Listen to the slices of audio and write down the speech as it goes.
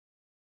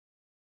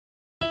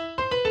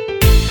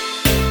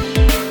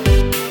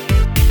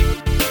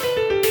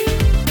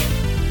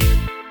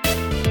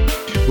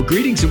Well,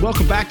 greetings and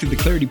welcome back to the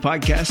Clarity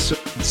Podcast,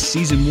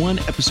 Season 1,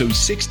 Episode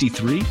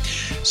 63.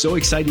 So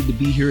excited to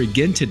be here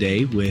again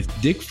today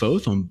with Dick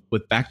Foth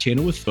with Back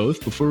Channel with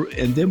Foth.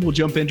 And then we'll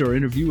jump into our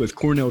interview with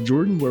Cornell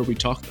Jordan, where we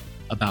talk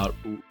about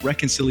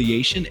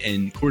reconciliation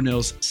and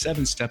Cornell's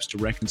 7 steps to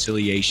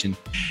reconciliation.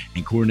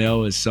 And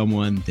Cornell is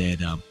someone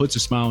that puts a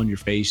smile on your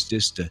face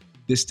just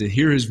to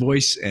hear his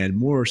voice, and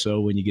more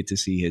so when you get to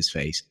see his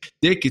face.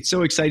 Dick, it's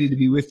so excited to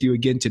be with you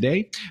again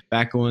today,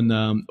 back on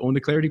the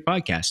Clarity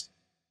Podcast.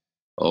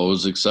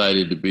 Always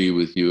excited to be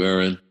with you,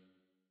 Aaron.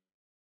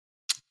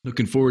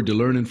 Looking forward to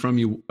learning from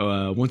you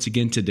once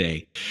again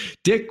today.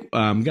 Dick,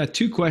 got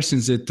 2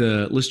 questions that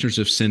the listeners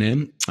have sent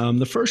in.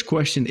 The first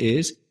question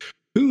is,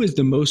 who is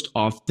the most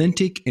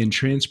authentic and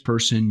trans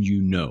person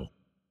you know?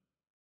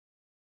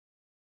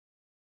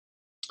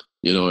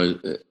 You know,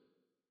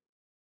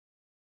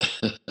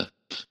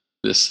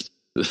 this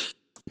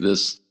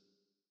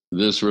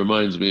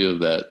reminds me of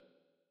that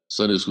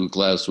Sunday school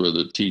class where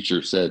the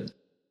teacher said,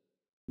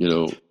 you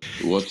know,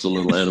 what's the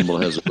little animal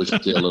has a bushy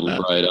tail,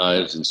 little bright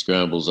eyes, and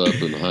scrambles up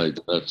and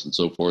hides nuts and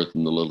so forth.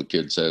 And the little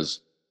kid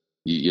says,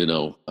 you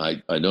know, I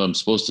know I'm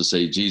supposed to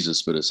say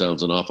Jesus, but it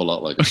sounds an awful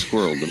lot like a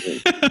squirrel to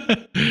me.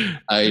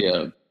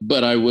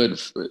 But I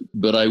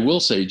will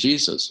say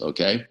Jesus.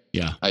 Okay.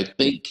 Yeah. I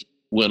think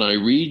when I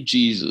read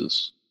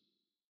Jesus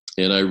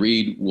and I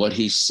read what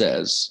he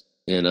says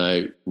and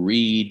I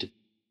read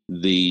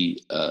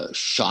the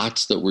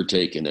shots that were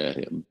taken at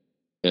him,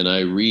 and I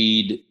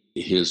read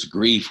his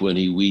grief when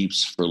he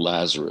weeps for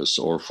Lazarus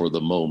or for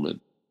the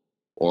moment,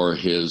 or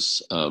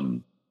his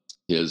angst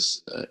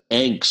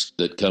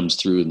that comes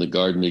through in the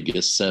Garden of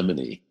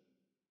Gethsemane,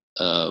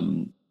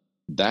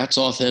 that's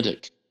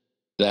authentic.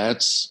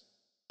 That's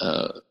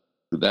a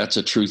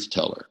truth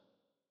teller.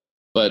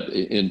 But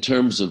in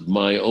terms of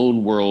my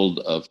own world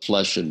of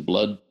flesh and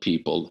blood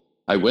people,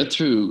 I went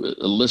through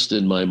a list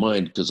in my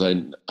mind because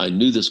I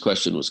knew this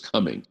question was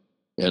coming,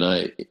 and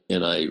I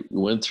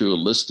went through a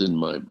list in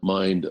my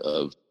mind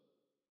of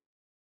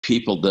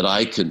people that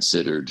I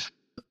considered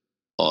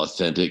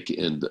authentic,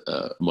 and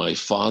my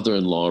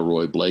father-in-law,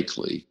 Roy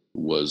Blakely,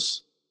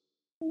 was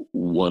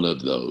one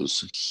of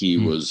those. He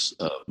was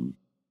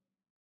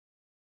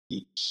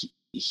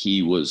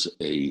he was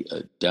a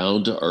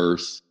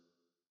down-to-earth.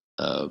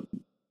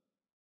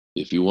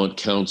 If you want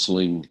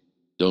counseling,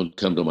 don't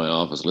come to my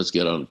office. Let's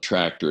get on a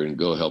tractor and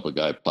go help a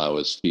guy plow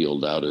his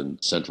field out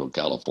in Central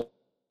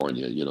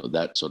California. You know,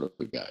 that sort of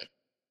a guy.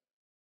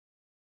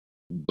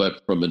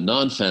 But from a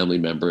non-family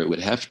member, it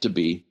would have to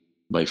be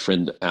my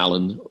friend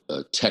Alan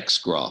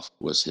Texgroff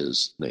was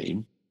his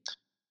name.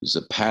 He's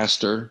a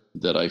pastor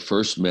that I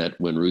first met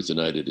when Ruth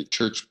and I did a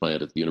church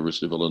plant at the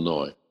University of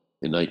Illinois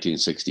in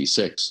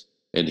 1966.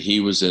 And he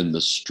was in the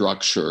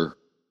structure,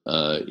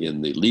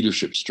 in the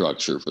leadership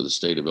structure for the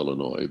state of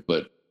Illinois,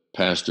 but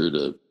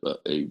pastored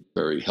a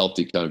very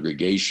healthy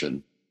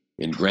congregation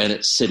in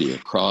Granite City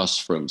across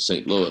from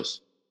St.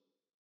 Louis.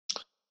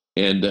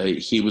 And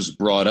he was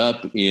brought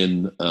up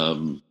in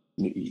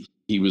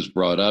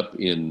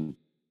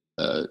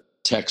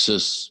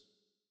Texas.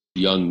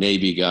 Young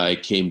Navy guy,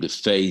 came to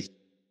faith.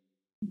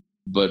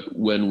 But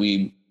when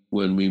we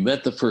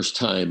met the first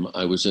time,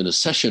 I was in a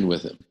session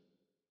with him,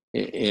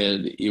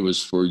 and it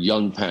was for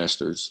young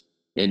pastors.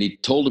 And he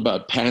told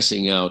about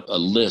passing out a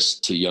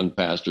list to young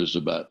pastors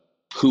about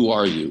who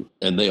are you,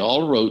 and they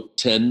all wrote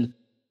 10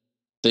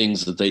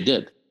 things that they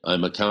did.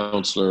 I'm a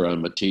counselor,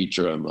 I'm a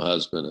teacher, I'm a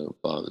husband, I'm a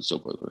father, and so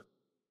forth.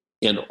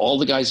 And all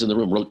the guys in the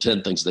room wrote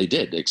 10 things they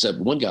did, except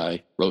one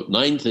guy wrote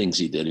 9 things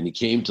he did, and he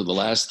came to the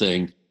last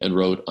thing and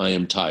wrote, I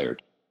am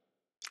tired.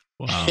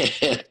 Wow.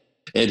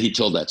 And he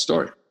told that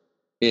story.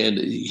 And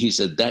he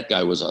said that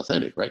guy was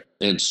authentic, right?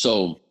 And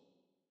so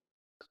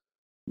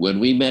when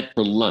we met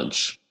for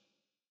lunch,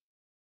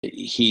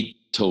 he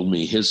told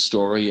me his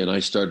story, and I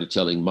started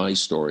telling my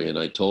story, and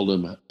I told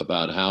him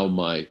about how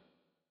my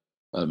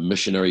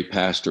missionary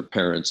pastor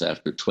parents,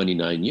 after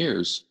 29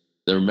 years,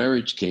 their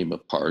marriage came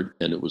apart,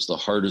 and it was the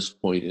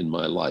hardest point in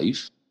my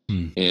life.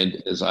 And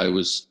as I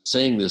was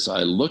saying this,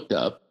 I looked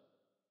up,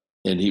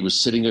 and he was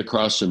sitting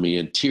across from me,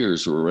 and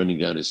tears were running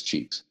down his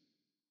cheeks.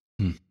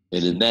 And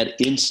in that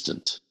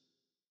instant,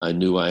 I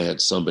knew I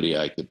had somebody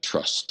I could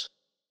trust.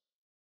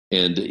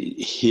 And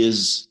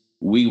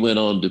we went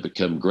on to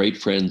become great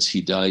friends.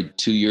 He died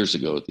 2 years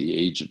ago at the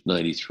age of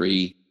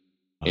 93.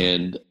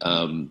 And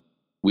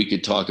we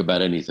could talk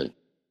about anything.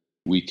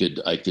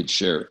 I could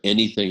share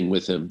anything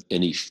with him,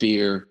 any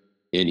fear,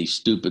 any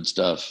stupid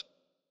stuff,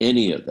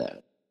 any of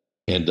that.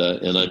 And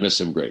I miss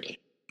him greatly.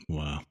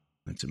 Wow.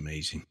 That's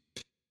amazing.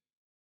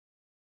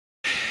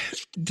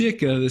 Dick,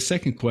 the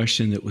second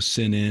question that was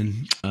sent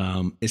in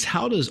is,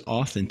 how does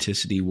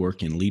authenticity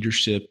work in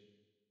leadership,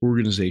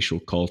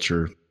 organizational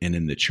culture, and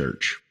in the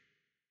church?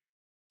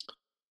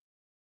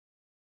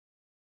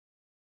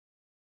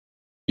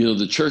 You know,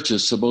 the church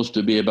is supposed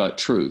to be about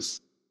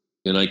truth.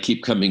 And I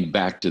keep coming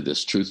back to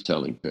this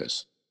truth-telling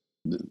piece.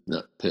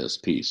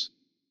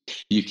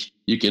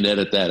 You can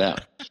edit that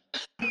out.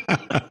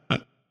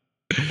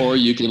 Or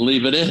you can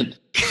leave it in.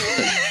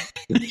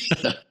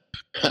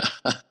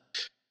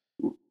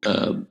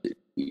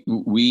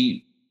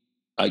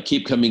 I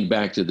keep coming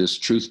back to this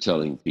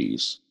truth-telling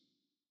piece.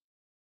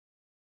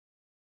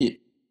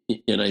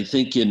 And I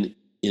think in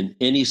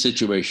any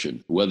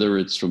situation, whether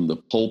it's from the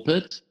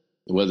pulpit,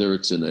 whether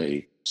it's in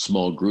a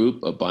small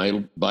group, a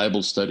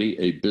Bible study,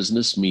 a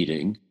business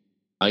meeting,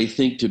 I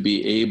think to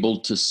be able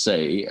to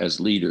say as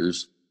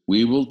leaders,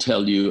 we will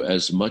tell you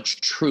as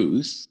much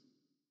truth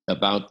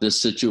about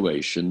this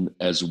situation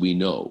as we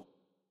know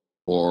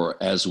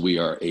or as we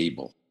are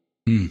able,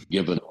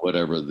 given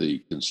whatever the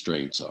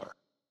constraints are.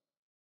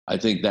 I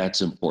think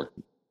that's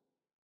important.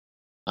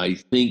 I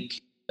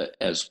think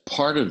as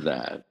part of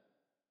that,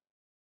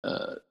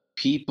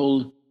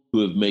 people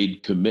who have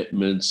made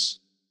commitments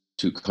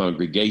to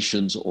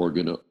congregations or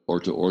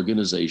to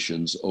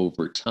organizations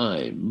over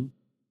time,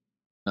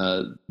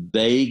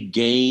 they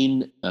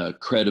gain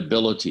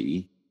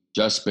credibility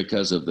just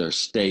because of their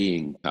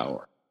staying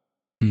power,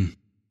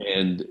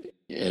 and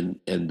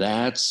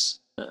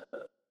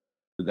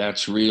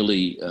that's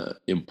really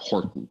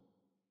important.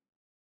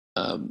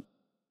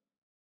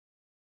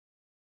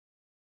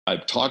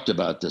 I've talked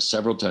about this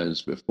several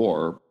times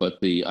before, but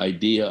the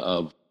idea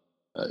of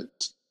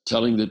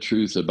telling the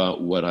truth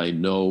about what I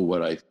know,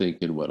 what I think,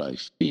 and what I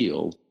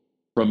feel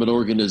from an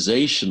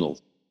organizational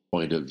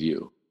point of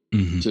view.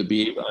 To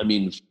be, I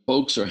mean,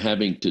 folks are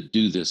having to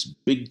do this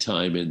big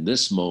time in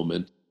this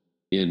moment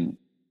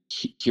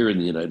here in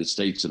the United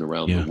States and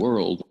around the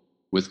world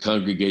with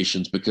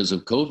congregations because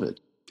of COVID.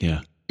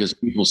 Yeah. Because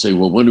people say,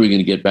 well, when are we going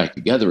to get back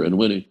together?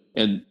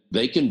 And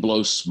they can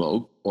blow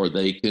smoke, or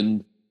they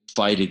can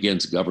fight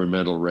against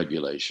governmental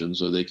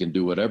regulations, or they can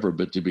do whatever.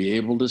 But to be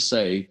able to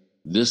say,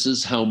 this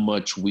is how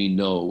much we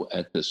know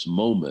at this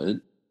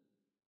moment,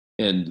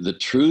 and the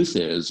truth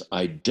is,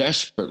 I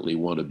desperately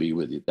want to be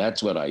with you.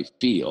 That's what I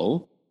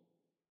feel.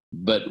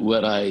 But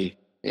what I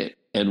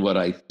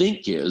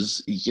think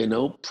is,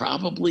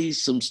 probably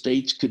some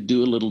states could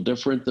do a little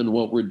different than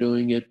what we're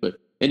doing it. But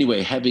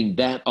anyway, having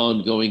that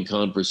ongoing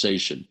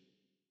conversation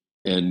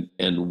and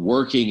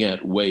working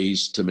at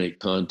ways to make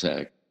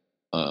contact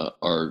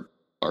are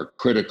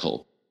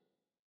critical.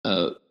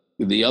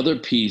 The other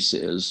piece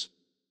is,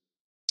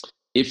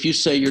 if you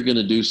say you're going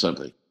to do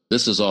something,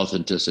 this is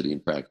authenticity in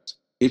practice.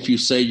 If you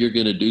say you're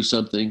going to do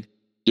something,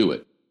 do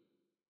it.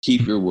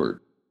 Keep your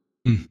word.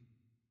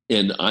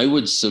 And I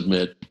would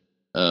submit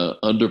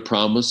under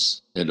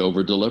promise and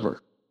over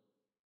deliver.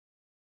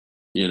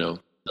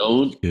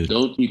 Don't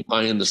be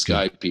pie in the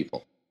sky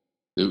people.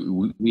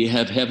 We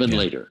have heaven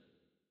later.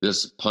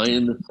 This pie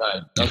in the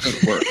sky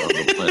doesn't work on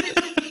the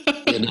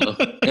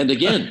planet. And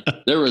again,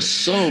 there is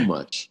so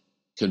much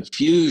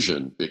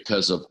confusion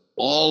because of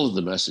all of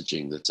the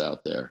messaging that's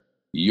out there.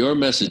 Your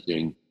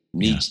messaging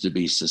needs to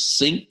be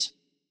succinct,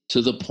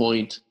 to the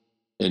point,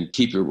 and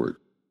keep your word.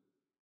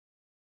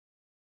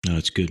 No,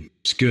 it's good.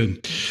 It's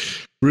good.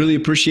 Really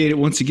appreciate it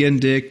once again,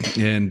 Dick,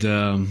 and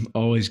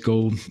always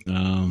gold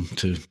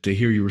to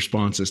hear your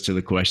responses to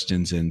the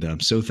questions. And I'm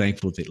so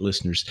thankful that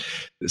listeners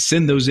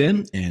send those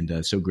in,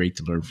 and so great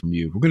to learn from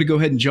you. We're going to go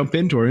ahead and jump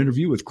into our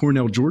interview with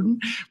Cornell Jordan,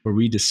 where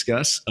we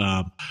discuss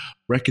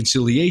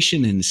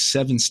reconciliation and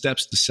 7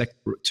 steps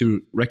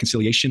to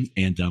reconciliation.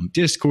 And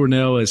just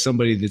Cornell, as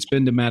somebody that's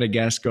been to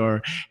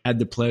Madagascar, had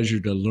the pleasure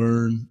to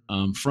learn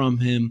from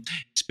him,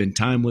 spend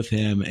time with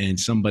him, and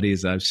somebody,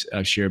 as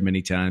I've shared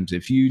many times,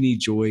 if you need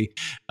joy,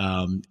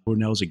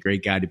 Cornell's a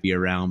great guy to be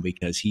around,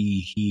 because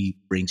he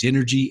brings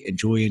energy and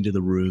joy into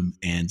the room,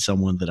 and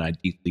someone that I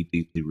deeply,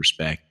 deeply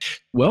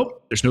respect.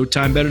 Well, there's no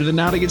time better than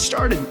now to get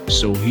started.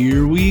 So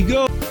here we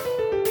go.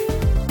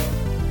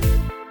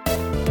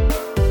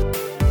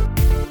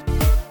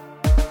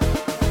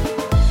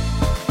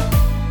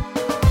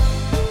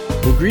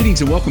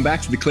 Greetings and welcome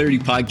back to the Clarity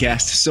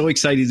Podcast. So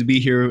excited to be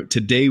here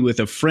today with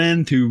a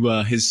friend who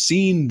has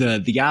seen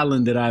the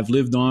island that I've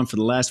lived on for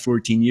the last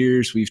 14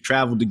 years. We've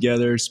traveled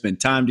together, spent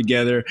time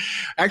together.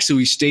 Actually,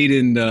 we stayed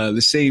in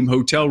the same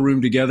hotel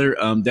room together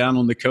down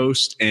on the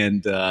coast,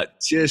 and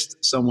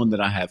just someone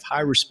that I have high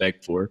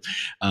respect for,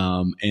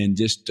 and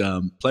just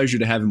pleasure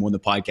to have him on the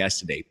podcast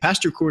today.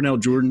 Pastor Cornell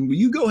Jordan, will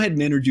you go ahead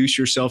and introduce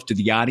yourself to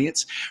the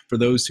audience for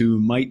those who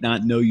might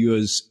not know you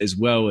as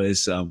well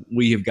as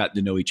we have gotten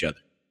to know each other?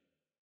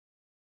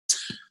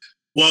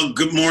 Well,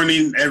 good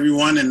morning,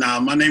 everyone. And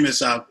my name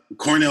is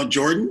Cornell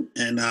Jordan,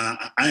 and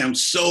I am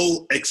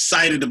so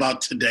excited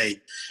about today.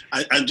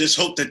 I just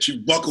hope that you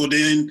buckled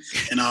in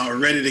and are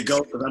ready to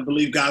go, because I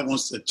believe God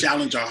wants to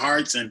challenge our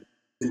hearts and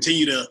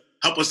continue to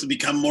help us to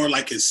become more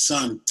like his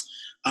son.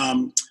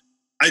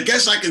 I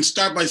guess I can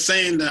start by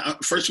saying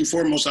that first and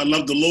foremost, I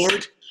love the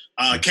Lord.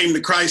 Came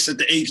to Christ at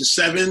the age of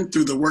 7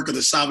 through the work of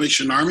the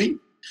Salvation Army.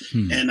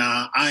 And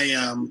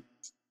I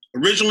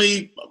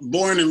originally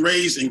born and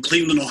raised in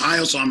Cleveland,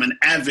 Ohio, so I'm an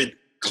avid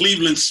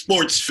Cleveland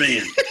sports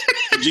fan.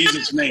 In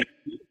Jesus' name.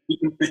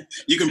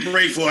 You can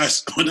pray for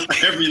us on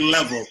every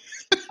level.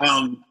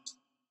 I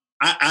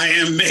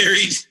am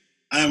married.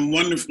 I'm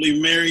wonderfully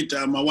married.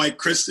 My wife,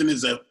 Kristen,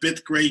 is a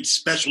 5th grade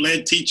special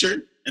ed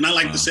teacher, and I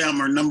like to say I'm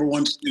her number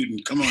 1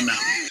 student. Come on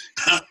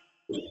now.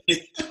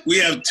 We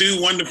have 2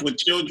 wonderful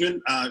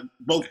children,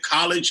 both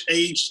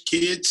college-aged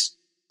kids.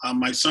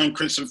 My son,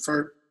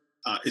 Christopher,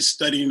 is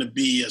studying to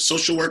be a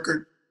social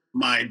worker.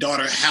 My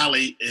daughter,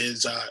 Hallie,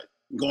 is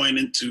going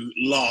into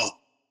law.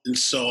 And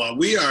so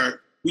we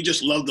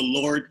just love the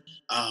Lord.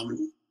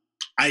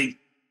 I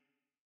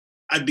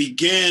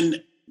began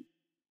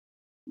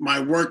my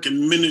work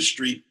in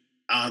ministry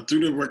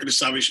through the work of the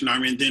Salvation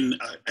Army, and then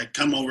I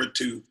come over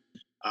to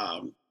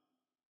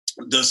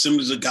the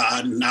Assemblies of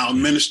God, and now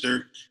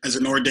minister as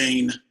an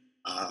ordained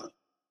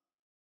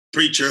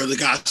preacher of the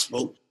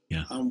gospel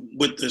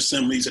with the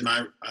Assemblies, and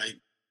I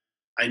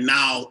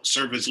now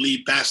serve as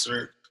lead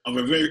pastor of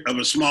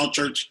a small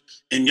church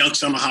in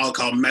Youngstown, Ohio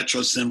called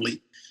Metro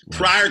Assembly. Wow.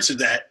 Prior to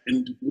that,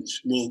 and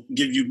which will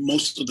give you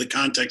most of the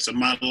context of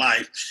my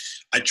life,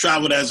 I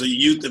traveled as a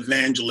youth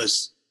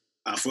evangelist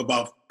for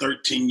about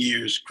 13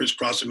 years,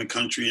 crisscrossing the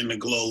country and the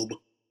globe,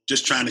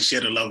 just trying to share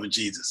the love of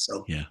Jesus.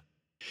 So yeah,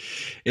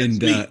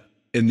 and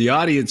in the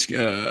audience,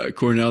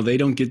 Cornell, they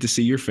don't get to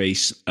see your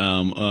face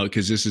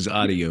because this is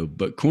audio.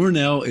 But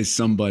Cornell is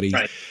somebody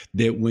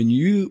that when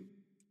you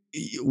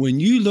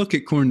look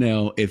at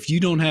Cornell, if you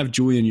don't have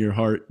joy in your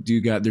heart,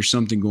 there's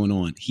something going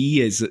on.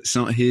 He is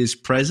his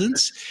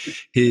presence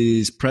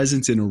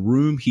in a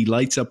room. He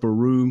lights up a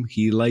room.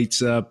 He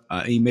lights up.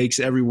 He makes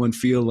everyone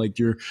feel like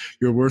you're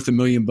worth $1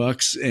 million,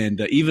 and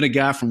even a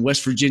guy from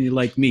West Virginia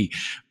like me.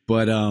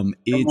 But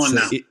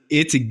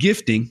it's a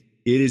gifting.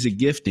 It is a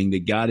gifting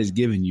that God has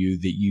given you,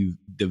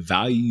 the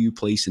value you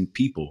place in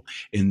people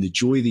and the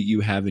joy that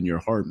you have in your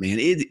heart, man.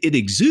 It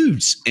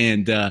exudes.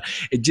 And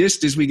it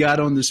just as we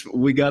got on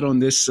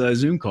this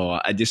Zoom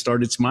call, I just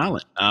started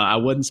smiling. I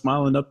wasn't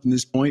smiling up to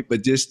this point,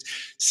 but just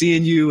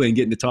seeing you and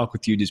getting to talk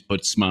with you just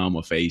put a smile on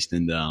my face.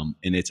 And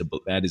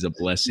that is a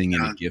blessing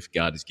and a gift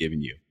God has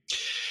given you.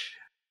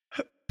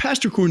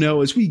 Pastor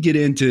Cornell, as we get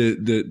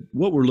into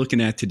what we're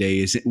looking at today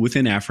is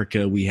within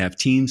Africa, we have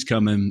teams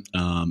coming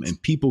and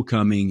people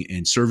coming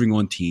and serving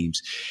on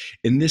teams.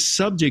 And this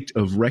subject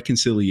of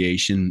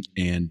reconciliation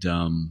and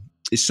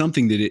is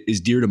something that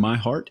is dear to my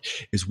heart,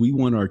 is we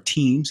want our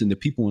teams and the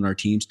people on our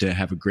teams to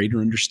have a greater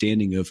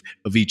understanding of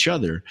each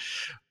other,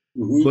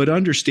 but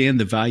understand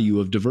the value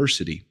of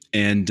diversity.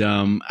 And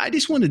I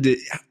just wanted to...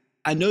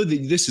 I know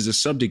that this is a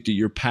subject that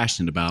you're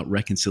passionate about,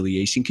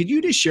 reconciliation. Could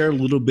you just share a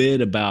little bit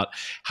about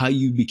how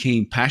you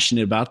became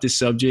passionate about this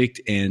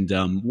subject and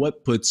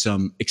what put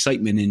some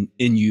excitement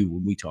in you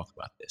when we talk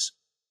about this?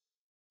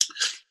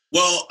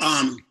 Well,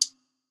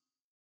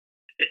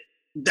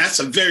 that's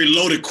a very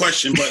loaded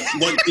question, but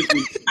what gives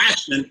me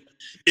passion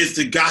is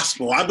the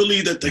gospel. I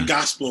believe that the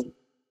gospel,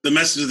 the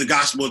message of the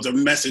gospel is a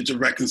message of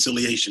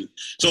reconciliation.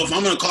 So if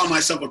I'm going to call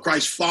myself a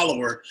Christ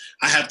follower,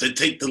 I have to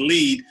take the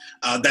lead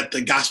that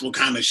the gospel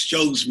kind of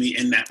shows me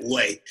in that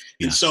way.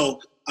 Yeah. And so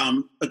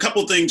a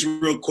couple things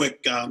real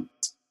quick.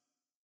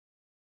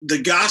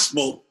 The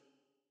gospel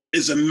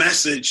is a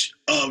message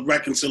of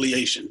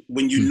reconciliation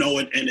when you know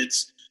it and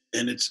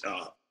its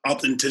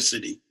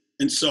authenticity.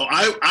 And so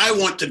I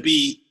want to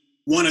be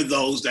one of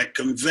those that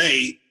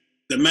convey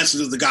the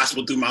message of the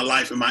gospel through my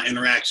life and my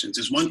interactions.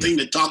 It's one thing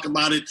to talk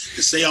about it,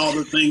 to say all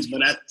the things, but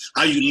that's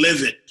how you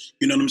live it.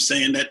 You know what I'm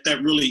saying?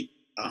 That really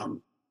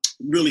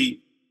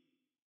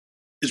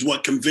is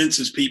what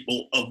convinces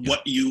people of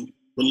what you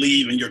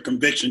believe and your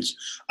convictions.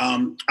 I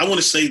want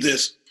to say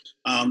this.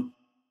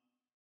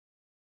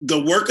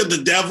 The work of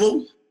the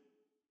devil,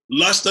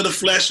 lust of the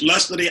flesh,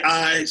 lust of the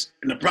eyes,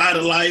 and the pride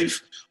of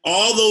life,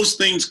 all those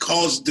things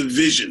cause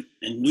division.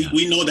 And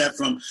we know that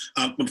from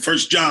 1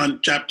 John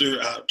chapter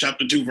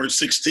 2, verse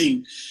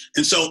 16.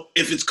 And so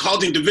if it's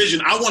causing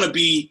division, I want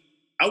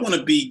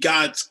to be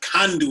God's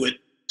conduit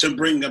to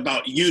bring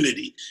about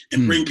unity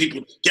and bring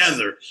people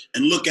together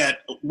and look at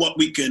what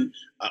we can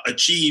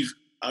achieve,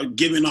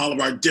 given all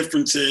of our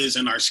differences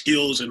and our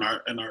skills and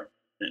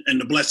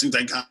the blessings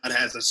that God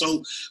has. And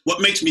so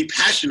what makes me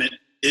passionate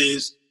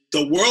is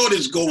the world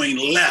is going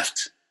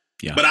left,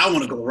 but I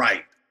want to go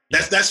right.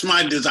 That's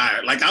my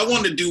desire. Like, I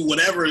want to do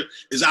whatever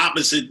is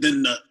opposite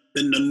than the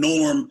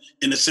norm,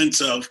 in the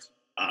sense of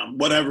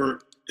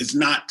whatever is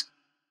not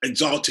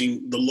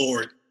exalting the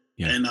Lord.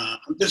 Yeah. And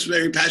I'm just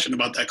very passionate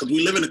about that, because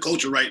we live in a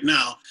culture right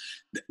now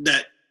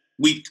that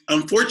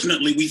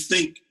unfortunately we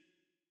think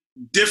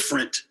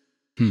different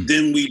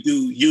than we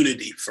do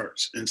unity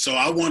first. And so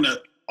I want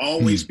to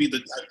always be the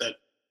type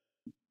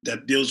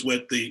that deals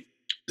with the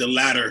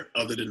latter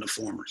other than the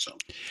former. So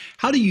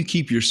how do you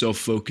keep yourself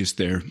focused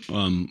there,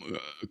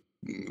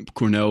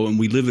 Cornell? And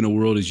we live in a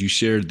world, as you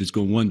shared, that's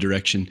going one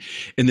direction,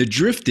 and the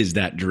drift is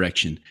that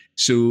direction.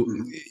 So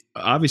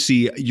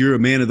obviously you're a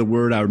man of the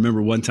word. I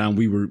remember one time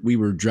we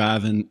were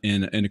driving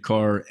in a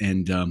car,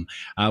 and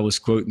I was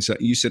quoting. So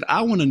you said,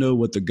 "I want to know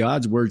what the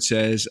God's word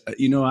says."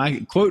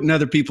 I quoting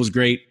other people's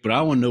great, but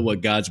I want to know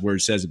what God's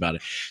word says about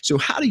it. So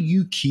how do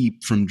you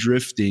keep from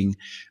drifting?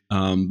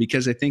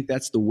 Because I think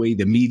that's the way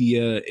the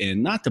media,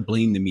 and not to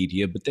blame the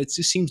media, but that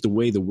just seems the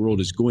way the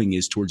world is going,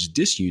 is towards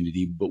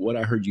disunity. But what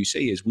I heard you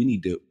say is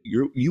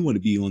you want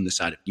to be on the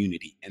side of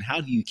unity. And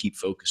how do you keep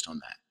focused on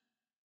that?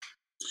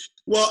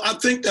 Well, I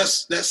think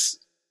that's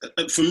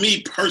for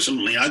me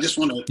personally. I just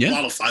want to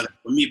qualify that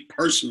for me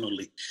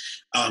personally.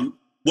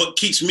 what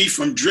keeps me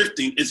from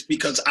drifting is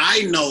because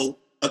I know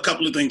a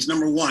couple of things.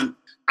 Number one,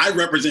 I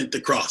represent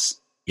the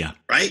cross. Yeah.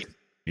 Right?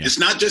 Yeah. It's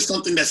not just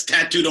something that's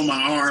tattooed on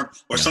my arm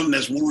or something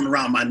that's worn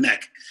around my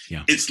neck.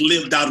 Yeah. It's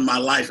lived out in my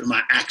life and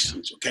my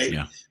actions. Okay.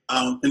 Yeah.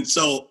 And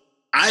so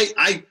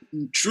I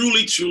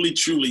truly, truly,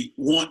 truly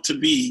want to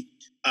be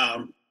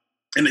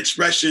an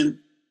expression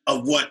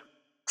of what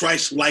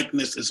Christ's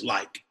likeness is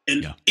like.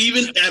 And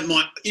even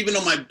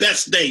on my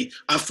best day,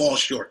 I fall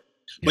short.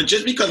 But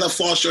just because I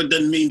fall short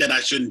doesn't mean that I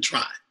shouldn't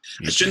try.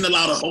 I shouldn't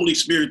allow the Holy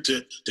Spirit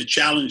to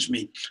challenge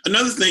me.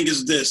 Another thing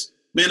is this,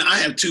 man, I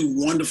have 2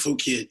 wonderful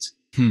kids.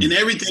 And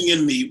everything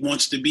in me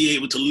wants to be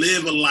able to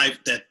live a life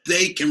that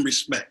they can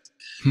respect,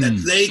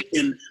 that they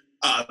can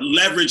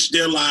leverage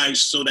their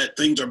lives so that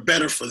things are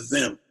better for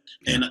them.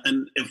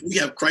 And if we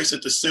have Christ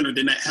at the center,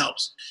 then that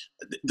helps.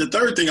 The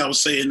third thing I would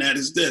say in that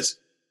is this.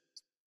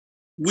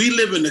 We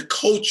live in a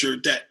culture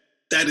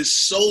that is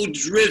so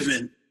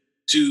driven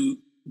to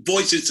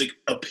voice its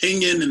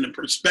opinion and the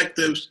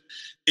perspectives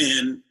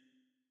and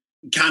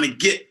kind of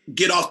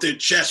get off their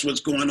chest what's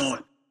going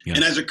on. Yeah.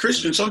 And as a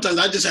Christian, sometimes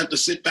I just have to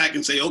sit back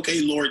and say,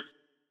 okay, Lord,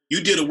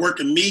 you did a work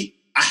in me.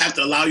 I have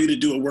to allow you to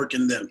do a work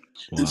in them.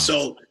 Wow. And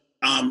so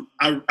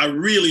I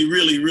really,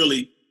 really,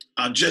 really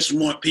just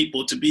want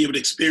people to be able to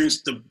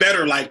experience the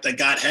better life that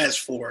God has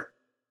for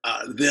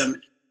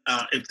them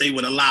if they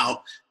would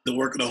allow the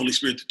work of the Holy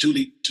Spirit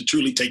to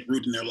truly take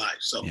root in their lives.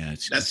 So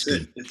that's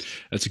it.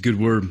 That's a good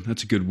word.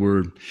 That's a good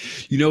word.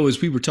 You know,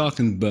 as we were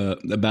talking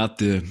about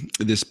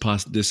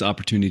this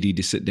opportunity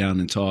to sit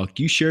down and talk,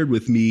 you shared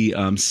with me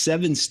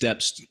 7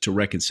 steps to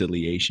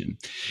reconciliation.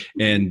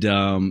 And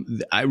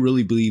I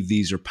really believe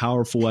these are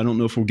powerful. I don't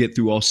know if we'll get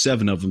through all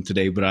 7 of them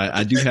today, but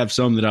I do have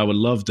some that I would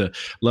love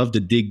to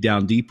dig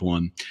down deep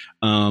on.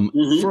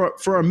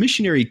 For our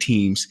missionary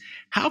teams,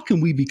 how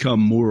can we become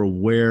more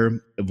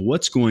aware of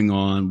what's going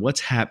on, what's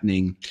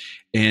happening,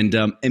 and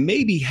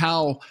maybe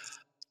our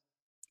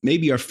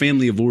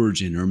family of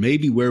origin, or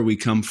maybe where we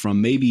come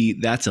from, maybe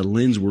that's a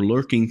lens we're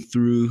lurking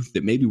through,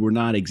 that maybe we're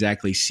not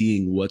exactly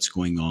seeing what's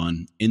going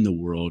on in the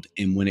world,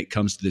 and when it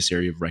comes to this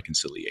area of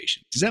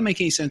reconciliation. Does that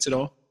make any sense at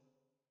all?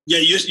 Yeah,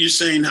 you're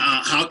saying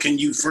how can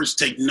you first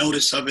take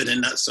notice of it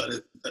and that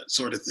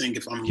sort of thing,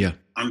 if I'm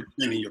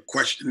understanding your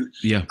question.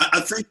 Yeah. I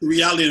think the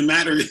reality of the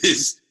matter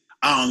is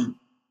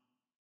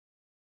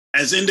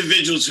as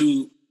individuals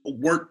who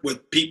work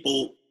with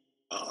people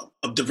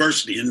of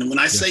diversity, and when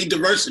I say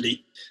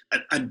diversity,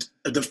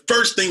 the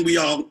first thing we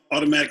all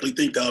automatically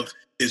think of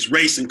is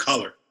race and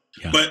color.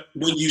 Yeah. But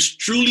when you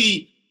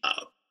truly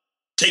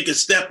take a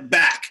step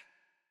back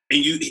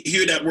and you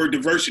hear that word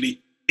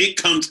diversity, it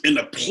comes in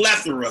a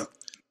plethora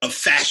of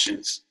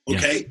fashions,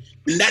 okay?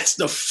 Yeah. And that's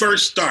the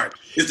first start,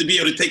 is to be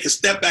able to take a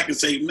step back and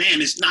say,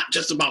 man, it's not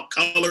just about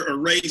color or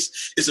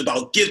race. It's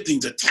about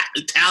giftings,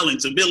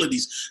 talents,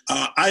 abilities.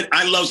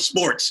 I love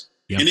sports.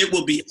 Yep. And it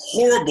would be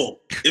horrible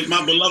if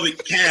my beloved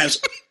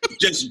Cavs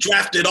just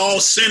drafted all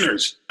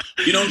centers.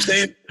 You know what I'm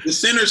saying? The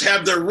centers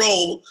have their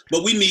role,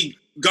 but we need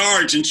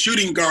guards and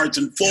shooting guards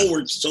and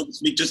forwards, so to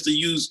speak, just to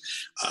use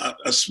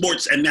a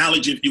sports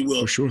analogy, if you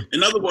will. For sure.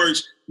 In other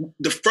words,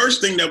 the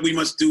first thing that we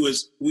must do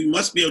is we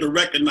must be able to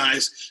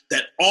recognize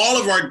that all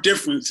of our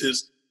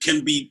differences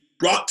can be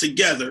brought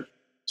together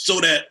so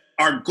that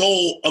our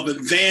goal of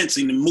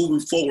advancing and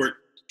moving forward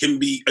can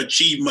be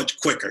achieved much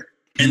quicker.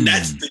 And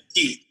that's the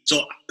key.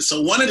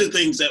 So one of the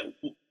things that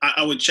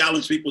I would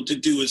challenge people to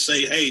do is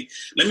say, hey,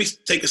 let me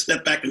take a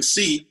step back and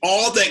see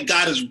all that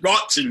God has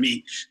brought to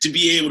me to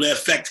be able to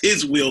affect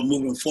his will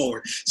moving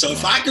forward. So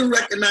if I can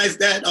recognize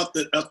that off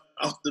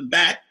the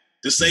bat,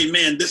 to say,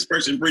 man, this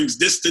person brings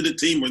this to the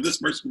team or this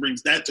person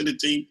brings that to the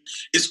team,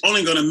 it's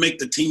only going to make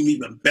the team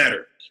even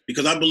better,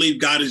 because I believe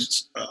God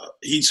is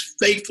he's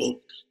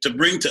faithful to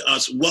bring to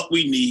us what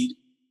we need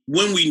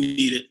when we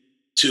need it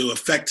to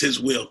affect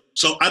his will.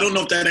 So I don't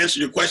know if that answers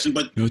your question,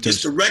 but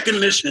it's the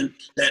recognition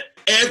that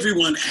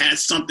everyone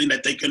has something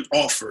that they can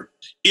offer,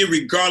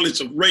 irregardless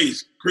of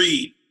race,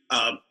 creed,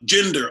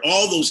 gender,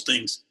 all those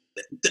things.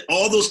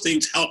 All those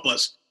things help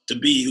us to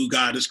be who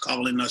God is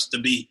calling us to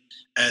be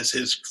as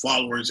his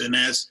followers and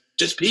as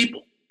just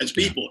people,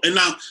 Yeah. And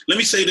now let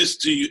me say this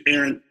to you,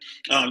 Aaron.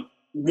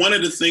 One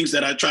of the things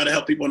that I try to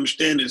help people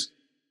understand is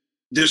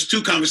there's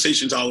 2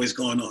 conversations always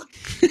going on.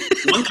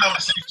 One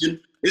conversation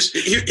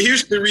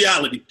here's the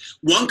reality.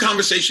 One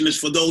conversation is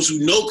for those who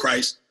know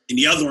Christ, and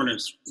the other one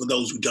is for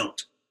those who don't.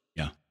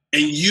 Yeah.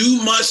 And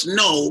you must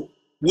know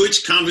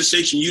which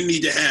conversation you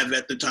need to have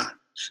at the time.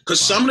 Because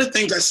some of the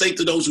things I say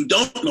to those who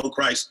don't know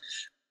Christ,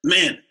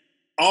 man,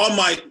 all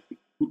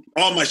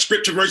my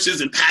scripture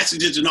verses and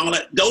passages and all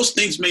that, those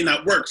things may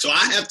not work. So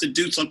I have to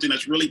do something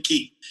that's really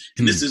key.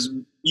 And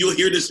you'll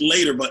hear this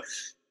later, but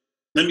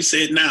let me say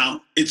it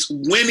now. It's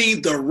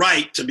winning the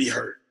right to be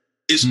heard.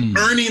 It's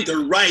earning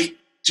the right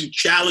to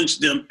challenge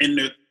them in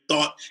their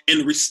thought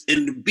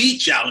and be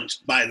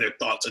challenged by their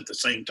thoughts at the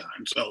same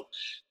time. So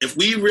if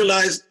we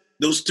realize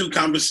those 2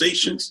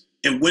 conversations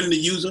and when to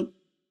use them,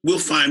 we'll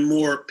find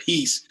more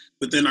peace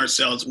within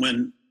ourselves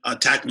when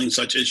tackling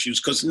such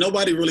issues, because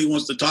nobody really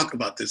wants to talk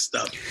about this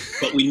stuff,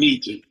 but we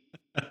need to.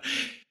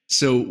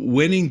 So I'm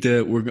going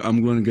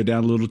to go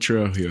down a little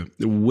trail here.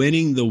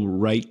 Winning the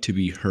right to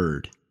be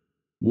heard.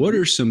 What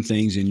are some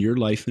things in your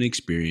life and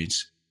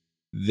experience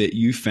that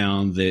you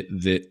found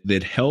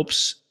that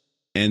helps,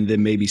 and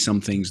then maybe some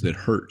things that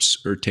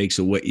hurts or takes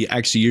away?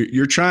 Actually,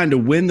 you're trying to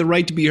win the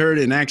right to be heard,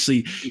 and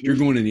actually you're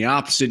going in the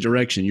opposite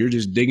direction. You're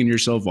just digging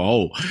yourself a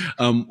hole.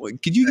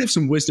 Could you give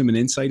some wisdom and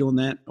insight on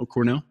that,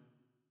 Cornell?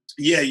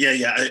 Yeah.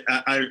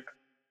 I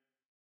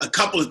a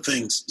couple of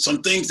things,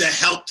 some things that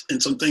helped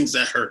and some things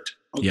that hurt.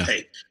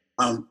 Okay.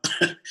 Yeah.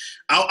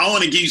 I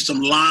want to give you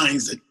some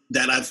lines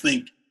that I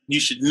think you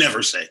should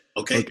never say.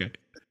 Okay.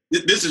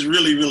 This is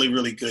really, really,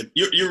 really good.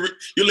 You're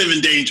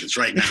living dangerous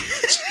right now.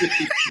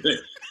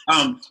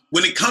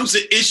 When it comes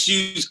to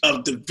issues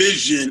of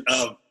division,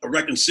 of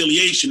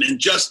reconciliation,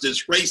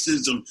 injustice,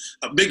 racism,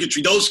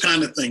 bigotry, those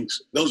kind of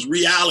things, those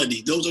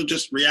are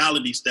just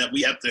realities that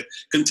we have to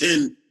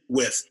contend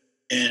with,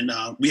 and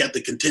we have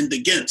to contend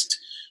against.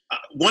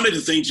 One of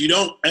the things you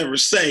don't ever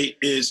say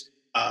is,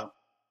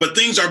 but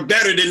things are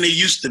better than they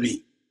used to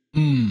be.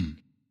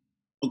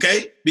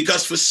 Okay?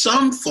 Because for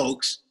some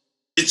folks,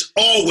 it's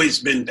always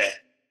been bad.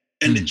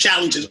 And the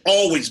challenge has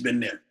always been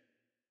there.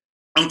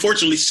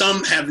 Unfortunately,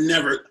 some have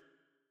never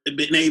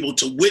been able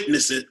to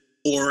witness it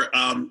or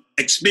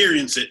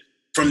experience it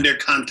from their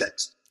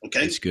context.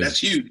 Okay? That's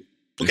huge.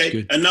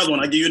 Okay? Another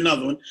one. I'll give you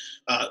another one.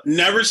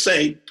 Never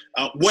say,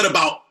 what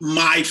about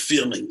my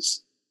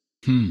feelings?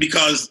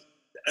 Because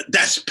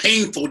that's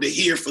painful to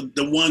hear for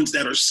the ones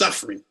that are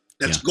suffering.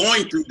 That's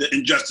going through the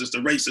injustice, the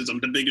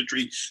racism, the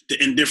bigotry,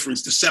 the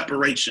indifference, the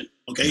separation,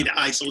 the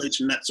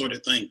isolation, that sort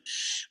of thing.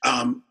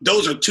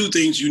 Those are two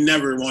things you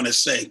never want to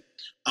say,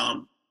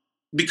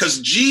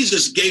 because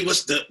Jesus gave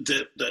us the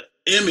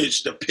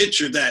image, the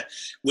picture that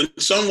when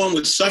someone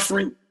was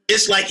suffering,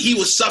 it's like he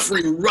was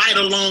suffering right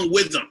along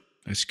with them.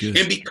 That's good.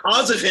 And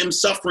because of him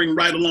suffering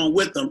right along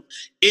with them,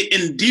 it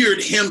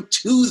endeared him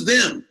to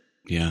them.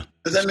 Yeah.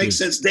 Does that make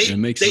sense? They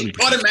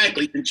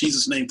automatically, in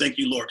Jesus' name, thank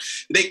you, Lord,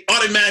 they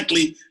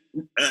automatically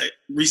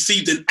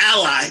received an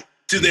ally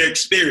to their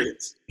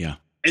experience. Yeah.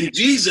 And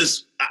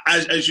Jesus,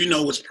 as you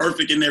know, was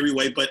perfect in every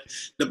way, but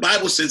the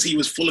Bible says he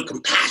was full of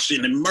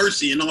compassion and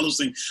mercy and all those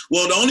things.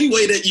 Well, the only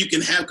way that you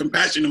can have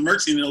compassion and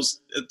mercy in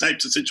those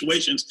types of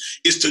situations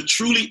is to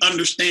truly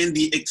understand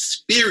the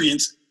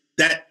experience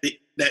that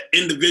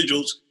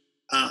individuals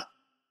are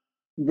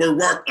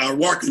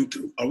walking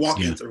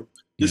through.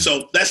 And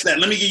so that's that.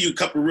 Let me give you a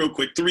couple real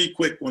quick, 3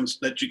 quick ones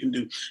that you can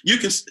do.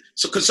 Because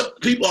some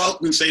people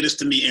often say this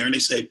to me, Aaron. They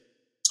say,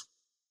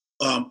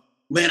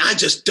 man, I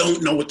just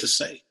don't know what to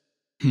say.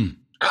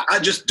 I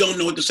just don't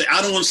know what to say.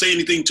 I don't want to say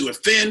anything to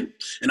offend,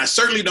 and I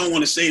certainly don't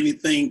want to say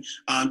anything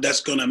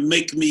that's going to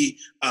make me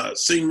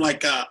seem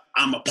like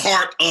I'm a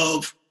part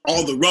of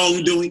all the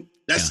wrongdoing.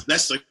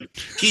 That's a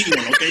key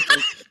one, okay?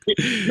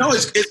 No,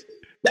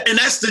 and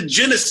that's the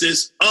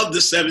genesis of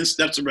the 7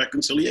 steps of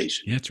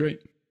reconciliation. Yeah, that's right.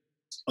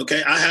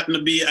 Okay, I happen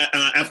to be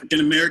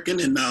African-American,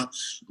 and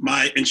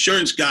my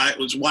insurance guy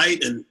was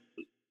white. And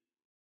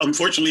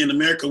unfortunately, in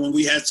America, when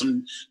we had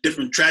some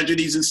different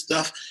tragedies and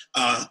stuff,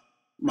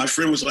 my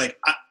friend was like,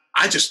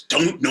 I just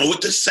don't know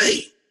what to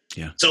say.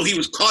 Yeah. So he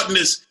was caught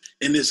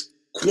in this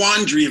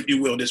quandary, if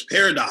you will, this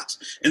paradox.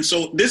 And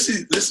so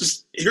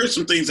here's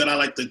some things that I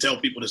like to tell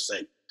people to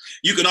say.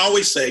 You can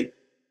always say,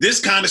 this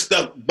kind of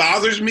stuff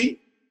bothers me,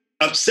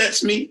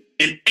 upsets me,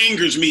 and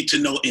angers me to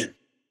no end.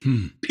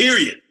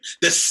 Period.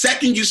 The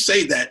second you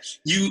say that,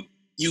 you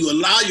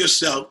allow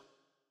yourself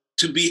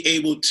to be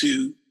able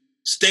to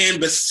stand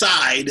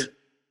beside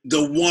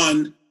the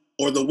one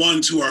or the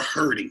ones who are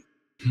hurting.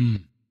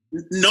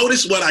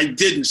 Notice what I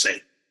didn't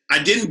say.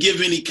 I didn't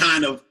give any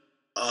kind of,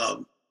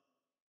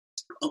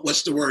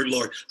 what's the word,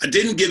 Lord? I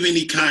didn't give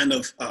any kind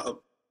of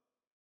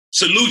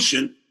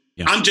solution.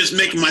 Yeah. I'm just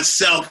making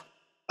myself,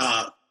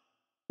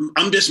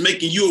 I'm just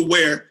making you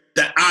aware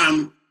that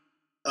I'm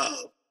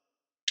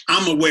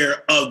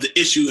aware of the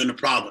issue and the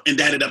problem, and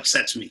that it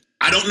upsets me.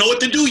 I don't know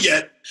what to do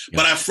yet,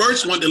 but I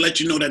first want to let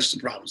you know that it's the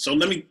problem. So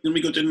let me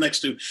go to the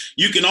next 2.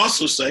 You can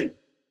also say,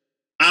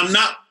 I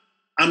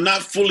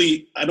don't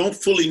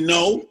fully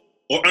know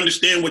or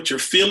understand what you're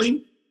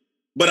feeling,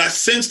 but I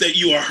sense that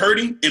you are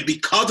hurting, and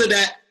because of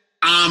that,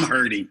 I'm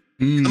hurting.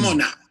 Come on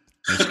now.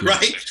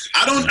 Right?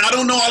 I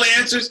don't know all the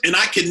answers, and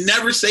I can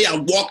never say I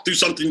walked through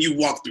something you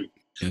walked through.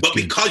 But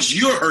because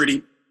you're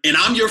hurting and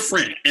I'm your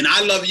friend and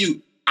I love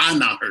you, I'm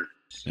not hurt.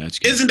 That's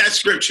good. Isn't that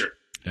scripture?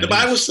 The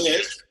Bible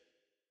says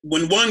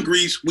when one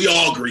grieves, we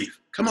all grieve.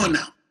 Come on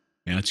now.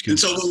 Yeah, that's good. And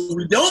so when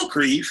we don't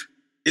grieve,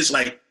 it's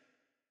like,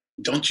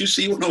 don't you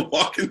see what I'm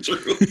walking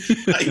through?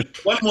 Like,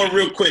 one more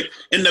real quick.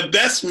 And the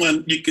best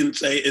one you can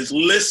say is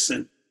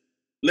listen.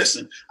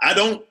 I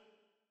don't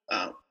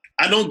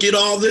get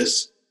all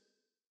this,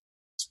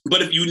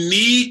 but if you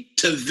need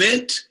to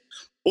vent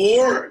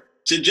or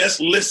to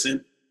just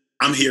listen,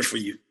 I'm here for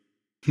you.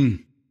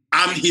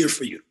 I'm here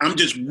for you. I'm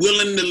just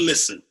willing to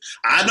listen.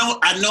 I know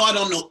I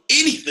don't know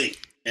anything,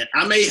 and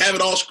I may have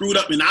it all screwed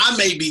up, and I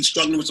may be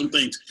struggling with some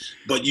things,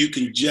 but you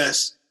can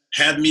just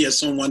have me as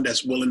someone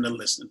that's willing to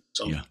listen.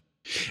 So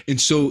And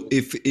so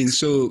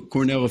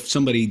Cornell, if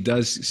somebody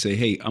does say,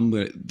 hey,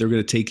 they're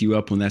going to take you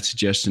up on that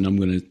suggestion, I'm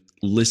going to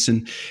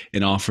listen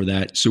and offer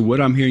that. So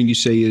what I'm hearing you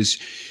say is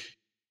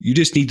you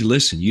just need to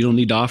listen. You don't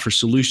need to offer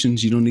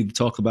solutions. You don't need to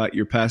talk about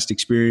your past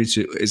experience.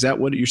 Is that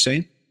what you're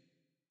saying?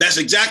 That's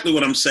exactly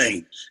what I'm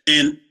saying.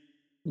 And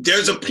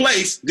there's a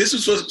place, this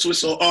is what's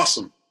so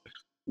awesome.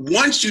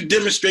 Once you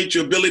demonstrate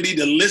your ability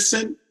to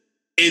listen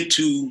and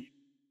to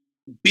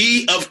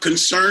be of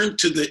concern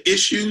to the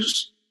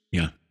issues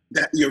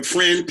that your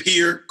friend,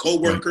 peer,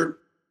 coworker,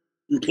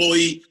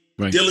 employee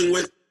dealing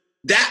with,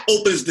 that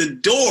opens the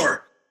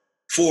door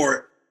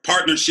for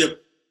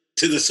partnership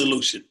to the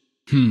solution.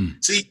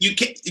 See,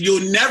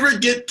 you'll never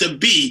get to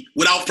B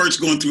without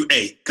first going through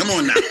A. Come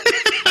on now.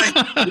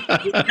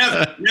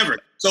 Never.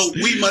 So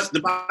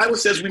the Bible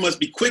says we must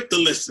be quick to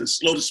listen,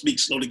 slow to speak,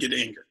 slow to get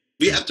angry.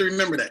 We have to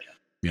remember that.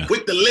 Yeah.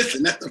 Quick to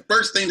listen. That's the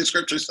first thing the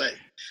scriptures say.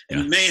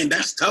 And man,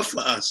 that's tough for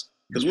us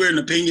because we're an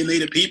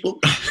opinionated people.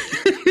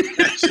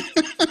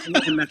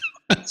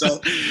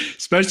 So,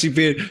 especially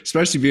being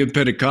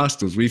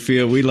Pentecostals, we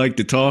feel we like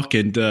to talk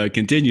and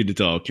continue to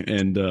talk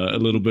and a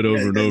little bit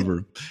over and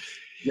over.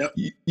 Yep.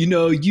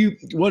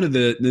 One of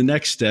the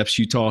next steps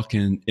you talk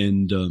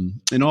and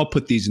I'll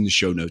put these in the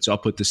show notes. I'll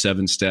put the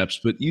 7 steps,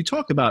 but you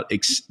talk about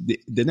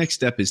the next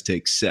step is to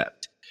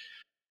accept.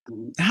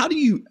 How do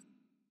you,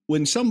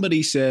 when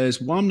somebody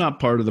says, well, I'm not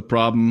part of the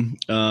problem,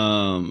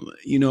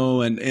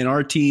 and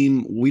our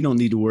team, we don't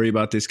need to worry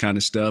about this kind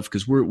of stuff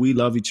because we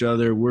love each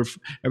other. We're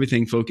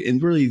everything focused.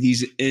 And really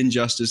these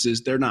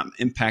injustices, they're not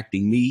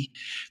impacting me.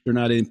 They're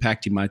not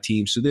impacting my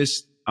team. So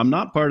I'm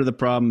not part of the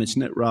problem. It's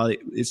not really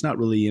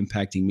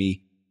impacting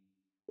me.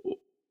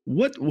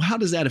 How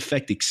does that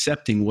affect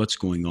accepting what's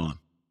going on?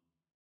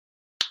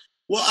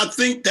 Well, I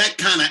think that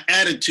kind of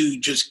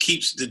attitude just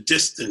keeps the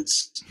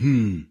distance.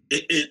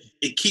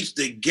 It keeps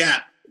the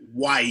gap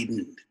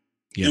widened.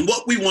 Yeah. And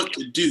what we want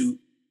to do,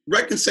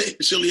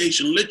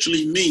 reconciliation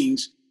literally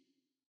means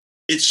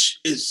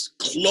it's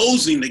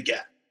closing the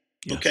gap.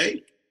 Yeah.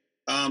 Okay.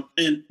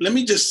 And let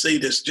me just say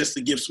this, just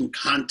to give some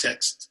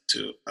context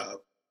to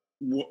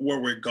where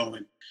we're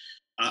going.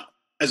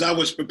 As I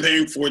was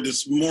preparing for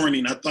this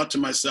morning, I thought to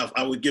myself,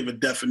 I would give a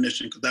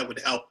definition because that would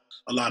help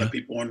a lot of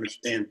people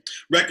understand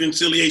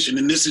reconciliation.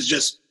 And this is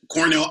just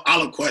Cornell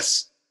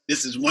Alaquest.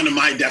 This is one of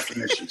my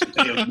definitions.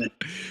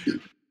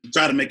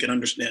 Try to make it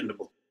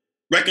understandable.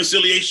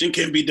 Reconciliation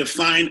can be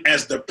defined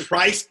as the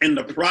price and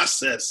the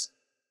process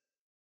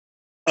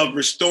of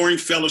restoring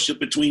fellowship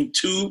between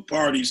two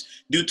parties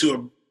due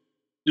to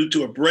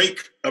a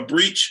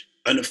breach,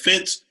 an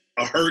offense,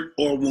 a hurt,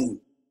 or a wound.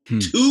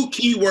 2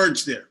 key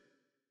words there.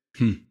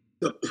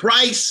 The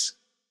price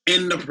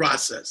and the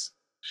process.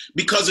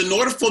 Because in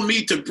order for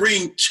me to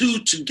bring 2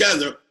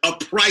 together, a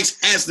price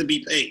has to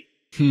be paid.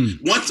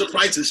 Once the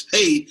price is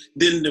paid,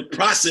 then the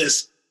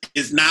process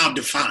is now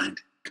defined.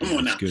 Come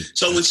on now.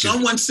 So when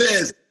someone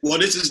says, well,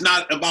 this is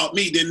not about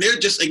me, then they're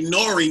just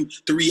ignoring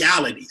the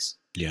realities.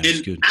 Yeah,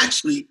 and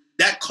actually,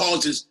 that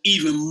causes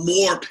even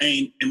more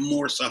pain and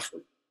more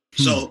suffering.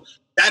 So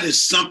that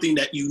is something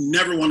that you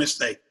never want to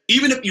say.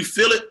 Even if you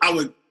feel it, I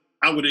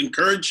would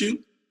encourage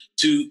you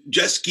to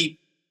just keep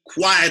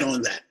quiet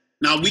on that.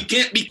 Now, we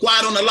can't be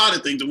quiet on a lot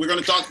of things, and we're going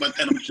to talk about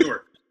that, I'm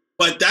sure.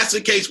 But that's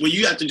a case where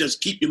you have to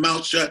just keep your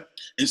mouth shut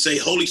and say,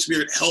 Holy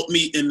Spirit, help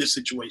me in this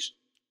situation.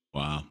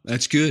 Wow,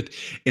 that's good.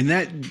 And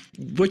that,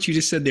 what you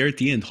just said there at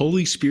the end,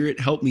 Holy Spirit,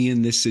 help me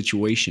in this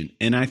situation.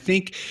 And I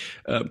think,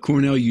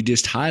 Cornell, you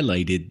just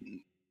highlighted,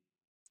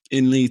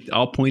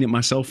 I'll point at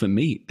myself and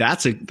me.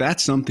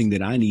 That's something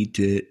that I need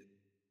to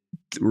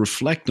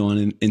reflect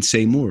on and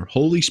say more.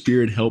 Holy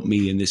Spirit, help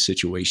me in this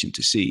situation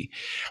to see.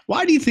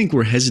 Why do you think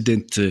we're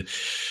hesitant to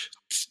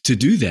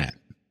do that?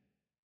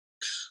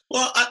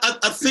 Well,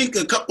 I think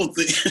a couple of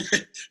things.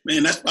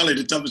 Man, that's probably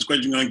the toughest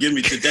question you're going to give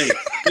me today.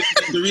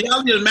 The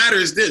reality of the matter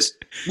is this.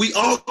 We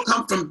all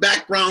come from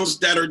backgrounds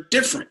that are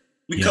different.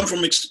 We come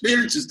from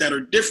experiences that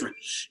are different.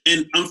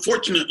 And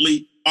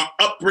unfortunately, our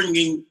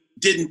upbringing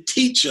didn't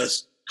teach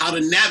us how to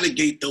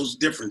navigate those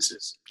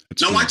differences.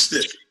 That's now, watch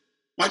this.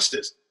 Watch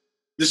this.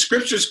 The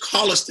scriptures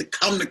call us to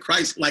come to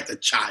Christ like a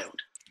child.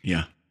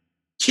 Yeah.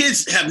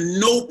 Kids have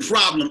no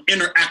problem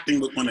interacting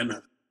with one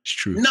another. It's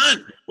true.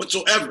 None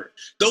whatsoever.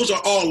 Those are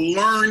all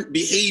learned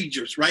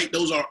behaviors, right?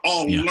 Those are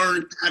all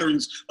learned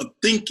patterns of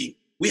thinking.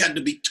 We had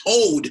to be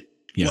told,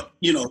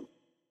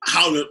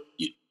 how to,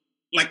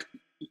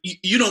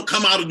 you don't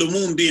come out of the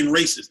womb being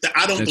racist.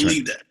 I don't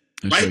believe that,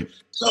 right?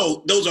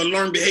 So those are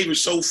learned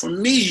behaviors. So for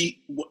me,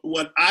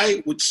 what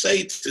I would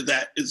say to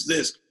that is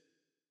this,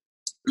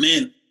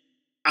 man,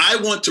 I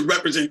want to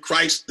represent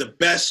Christ the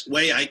best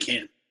way I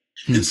can.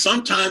 And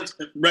sometimes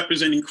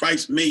representing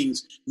Christ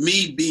means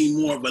me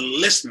being more of a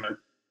listener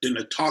than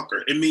a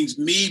talker. It means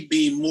me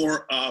being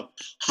more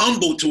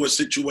humble to a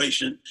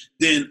situation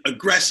than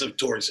aggressive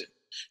towards it.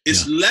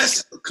 It's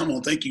less, come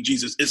on, thank you,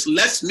 Jesus. It's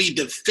less me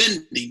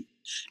defending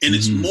and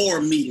it's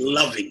more me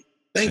loving.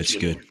 That's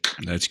good. Lord.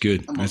 That's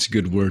good. That's a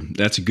good word.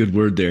 That's a good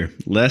word there.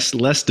 Less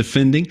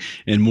defending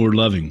and more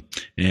loving.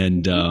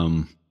 And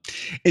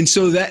And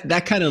so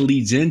that kind of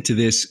leads into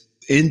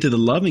the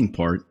loving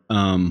part.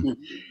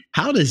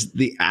 How does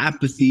the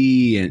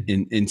apathy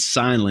and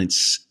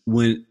silence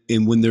when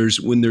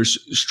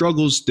there's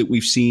struggles that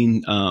we've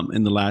seen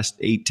in the last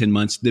 8-10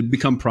 months that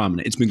become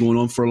prominent? It's been going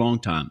on for a long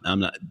time.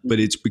 But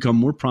it's become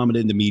more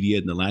prominent in the media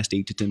in the last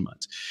 8 to 10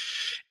 months.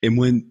 And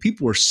when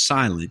people are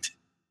silent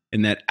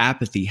and that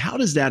apathy, how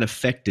does that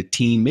affect a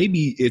team?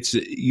 Maybe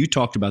you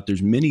talked about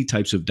there's many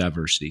types of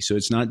diversity. So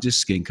it's not just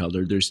skin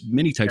color. There's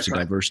many types of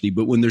diversity.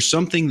 But when there's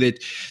something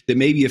that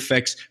maybe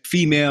affects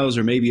females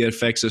or maybe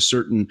affects a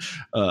certain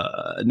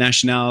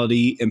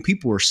nationality and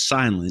people are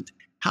silent,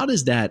 how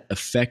does that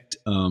affect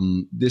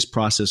this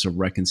process of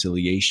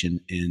reconciliation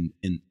and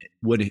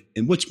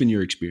what's been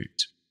your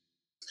experience?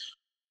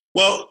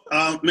 Well,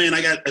 man,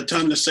 I got a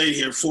ton to say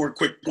here. 4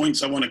 quick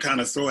points I want to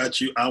kind of throw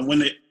at you.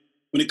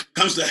 When it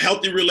comes to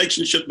healthy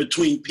relationship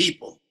between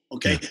people,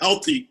 okay,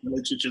 healthy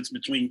relationships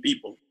between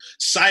people,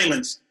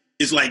 silence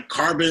is like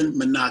carbon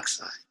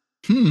monoxide.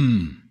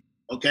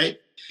 Okay?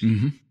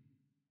 Mm-hmm.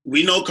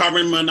 We know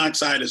carbon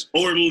monoxide is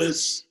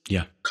odorless,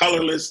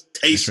 colorless,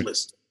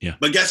 tasteless. Yeah.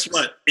 But guess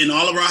what? In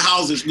all of our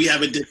houses, we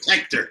have a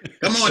detector.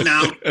 Come on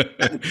now.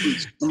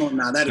 Come on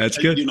now. That's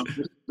good.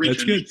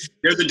 That's good.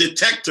 There's a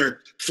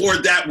detector for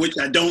that which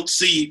I don't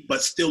see,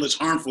 but still is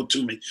harmful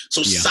to me.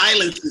 So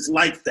silence is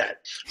like that.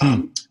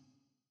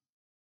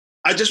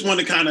 I just want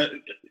to kind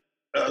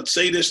of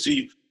say this to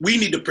you. We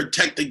need to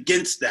protect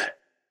against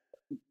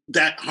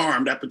that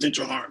harm, that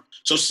potential harm.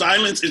 So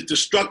silence is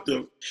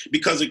destructive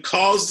because it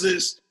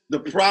causes the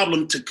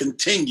problem to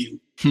continue.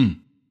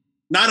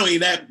 Not only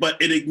that,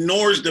 but it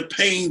ignores the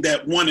pain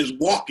that one is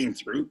walking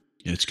through.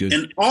 That's good.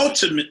 And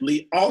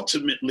ultimately,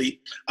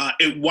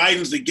 it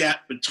widens the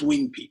gap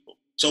between people.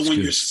 So when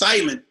you're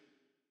silent,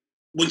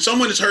 when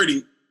someone is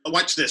hurting,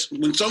 watch this.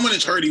 When someone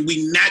is hurting,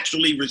 we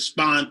naturally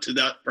respond to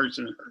that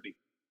person hurting.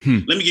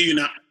 Let me give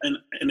you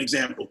an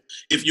example.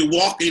 If you're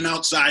walking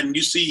outside and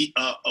you see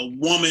a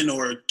woman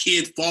or a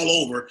kid fall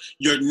over,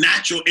 your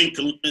natural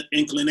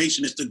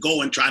inclination is to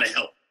go and try to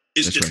help.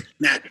 It's just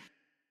natural.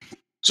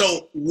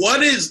 So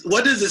what does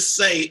it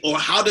say, or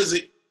how does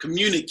it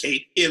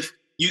communicate if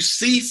you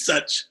see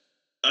such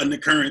an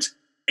occurrence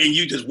and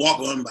you just walk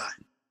on by?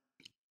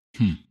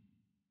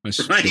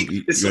 It's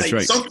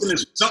like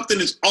something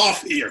is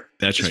off here.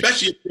 That's right.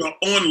 Especially if you're an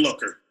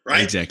onlooker,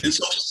 right? Exactly. And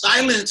so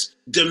silence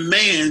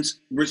demands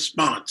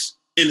response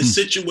in a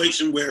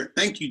situation where,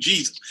 thank you,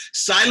 Jesus.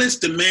 Silence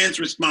demands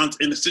response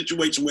in a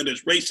situation where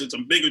there's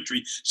racism,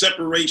 bigotry,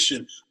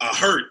 separation,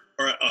 hurt,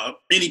 or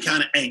any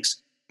kind of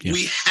angst. Yeah.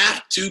 We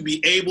have to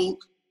be able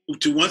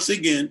to, once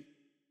again,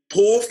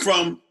 pull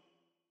from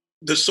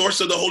the source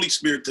of the Holy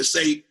Spirit to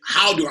say,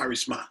 how do I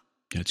respond?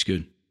 That's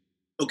good.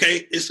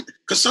 Okay? It's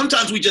because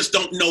sometimes we just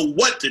don't know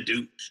what to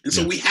do. And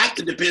so we have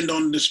to depend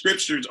on the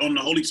scriptures, on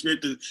the Holy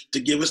Spirit to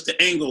give us the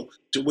angle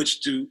to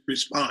which to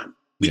respond.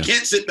 We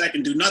can't sit back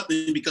and do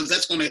nothing because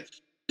that's going to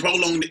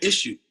prolong the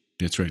issue.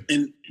 That's right.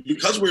 And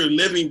because we're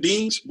living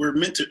beings, we're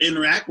meant to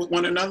interact with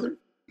one another.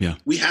 Yeah.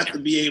 We have to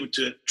be able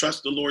to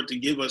trust the Lord to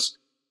give us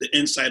the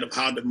insight of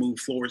how to move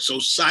forward. So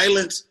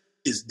silence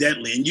is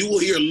deadly. And you will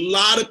hear a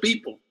lot of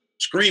people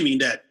screaming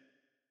that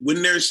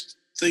when there's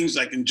things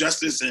like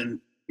injustice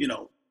and,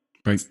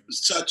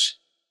 such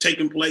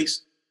taking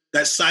place,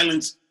 that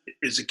silence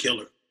is a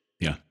killer.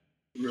 Yeah.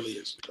 It really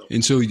is. So.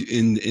 And so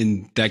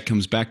and that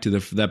comes back to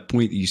that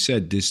point that you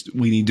said,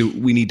 we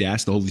need to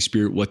ask the Holy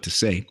Spirit what to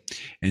say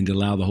and to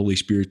allow the Holy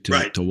Spirit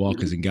to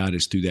walk us and guide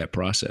us through that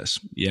process.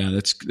 Yeah,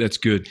 that's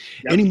good.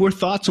 Yep. Any more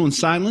thoughts on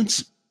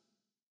silence?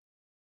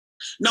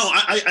 No,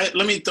 I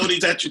let me throw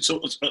these at you.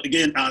 So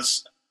again,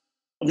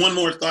 one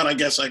more thought, I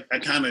guess I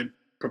kind of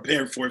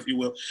prepared for, if you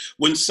will.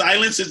 When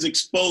silence is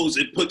exposed,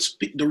 it puts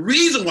the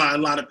reason why a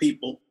lot of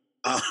people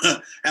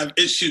have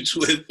issues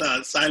with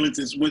silence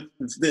is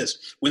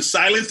this. When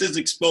silence is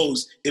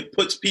exposed, it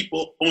puts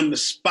people on the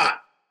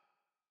spot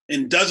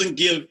and doesn't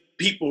give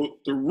people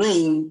the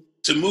room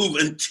to move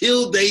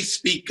until they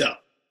speak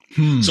up.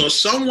 So if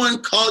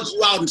someone calls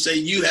you out and say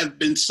you have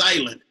been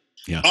silent,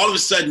 all of a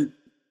sudden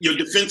your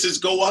defenses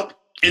go up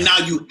and now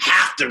you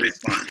have to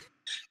respond.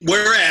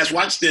 Whereas,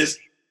 watch this.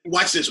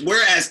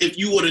 Whereas if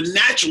you would have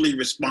naturally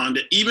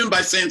responded, even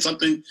by saying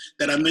something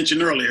that I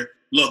mentioned earlier,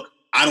 look,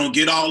 I don't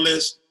get all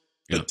this,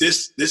 but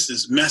this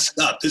is messed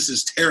up. This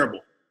is terrible.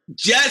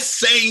 Just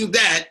saying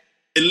that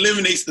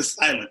eliminates the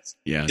silence.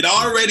 Yeah. It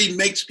already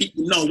makes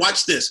people know,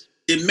 watch this.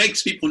 It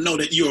makes people know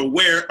that you're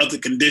aware of the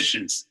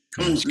conditions.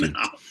 Come on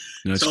now.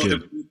 That's so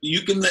good. If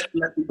you can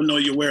let people know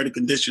you're aware of the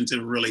conditions,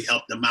 it'll really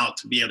help them out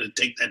to be able to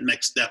take that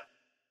next step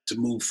to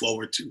move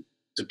forward to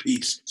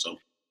peace.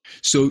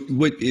 So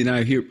what, and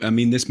I hear,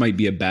 this might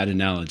be a bad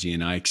analogy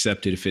and I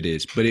accept it if it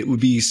is, but it would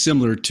be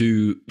similar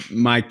to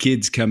my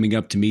kids coming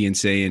up to me and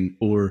saying,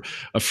 or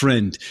a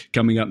friend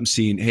coming up and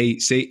saying, hey,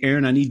 say,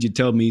 Aaron, I need you to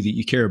tell me that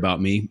you care about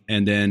me.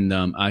 And then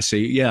I say,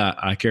 yeah,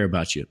 I care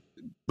about you.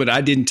 But I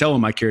didn't tell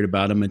them I cared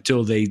about them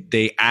until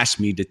they asked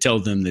me to tell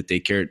them that they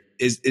cared.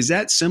 Is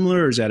that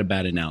similar or is that a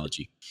bad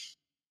analogy?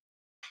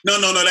 No.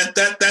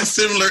 That's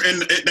similar,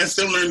 and that's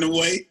similar in the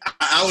way.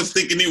 I was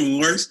thinking even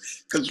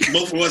worse because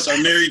both of us are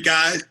married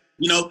guys.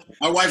 You know,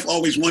 our wife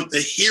always wants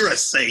to hear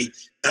us say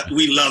that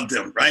we love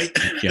them, right?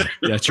 Yeah,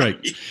 that's right.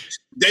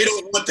 They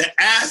don't want to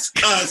ask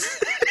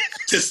us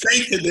to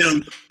say to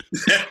them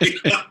that we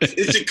love them.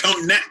 It should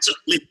come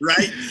naturally,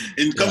 right?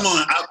 And come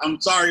on,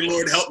 I'm sorry,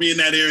 Lord, help me in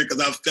that area because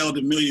I've failed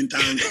a million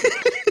times.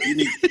 You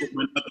need to get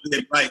my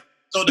head right.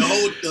 So the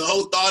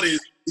whole thought is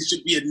it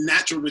should be a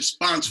natural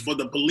response for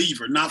the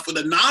believer, not for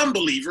the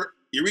non-believer.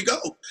 Here we go.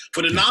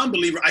 For the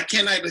non-believer, I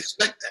cannot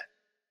expect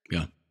that.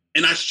 Yeah.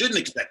 And I shouldn't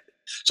expect it.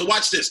 So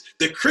watch this.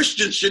 The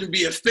Christian shouldn't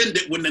be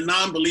offended when the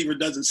non-believer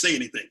doesn't say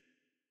anything.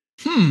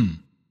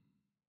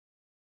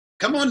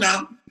 Come on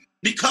now.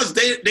 Because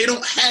they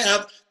don't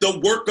have the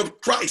work of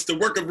Christ, the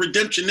work of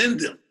redemption in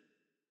them.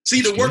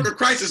 See, the work of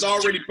Christ has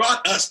already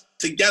brought us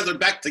together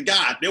back to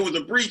God. There was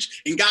a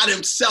breach, and God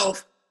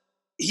himself,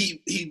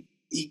 he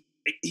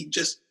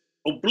just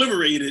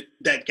obliterated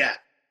that gap.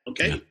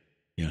 Okay?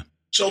 Yeah.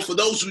 So for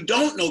those who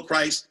don't know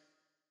Christ,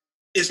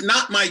 it's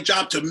not my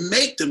job to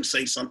make them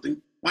say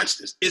something. Watch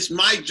this. It's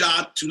my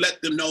job to let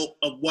them know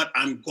of what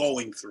I'm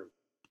going through.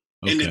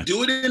 Okay. And to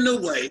do it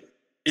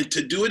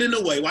in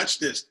a way, watch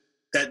this,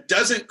 that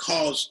doesn't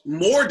cause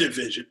more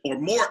division or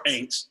more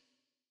angst,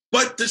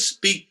 but to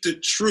speak the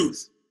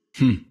truth.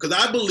 Because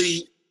I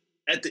believe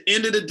at the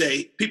end of the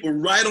day, people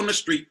right on the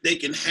street, they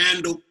can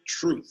handle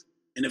truth.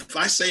 And if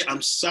I say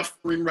I'm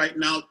suffering right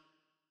now,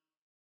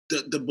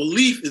 the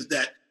belief is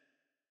that,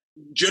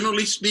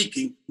 generally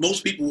speaking,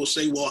 most people will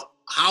say, well,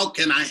 how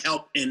can I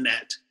help in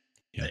that?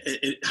 Yeah.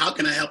 How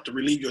can I help to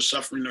relieve your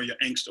suffering or your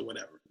angst or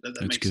whatever? Does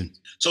that make sense?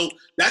 So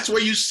that's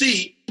where you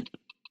see,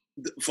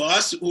 for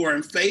us who are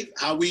in faith,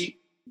 how we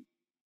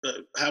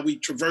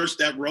traverse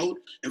that road.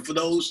 And for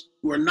those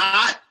who are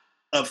not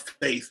of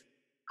faith,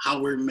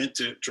 how we're meant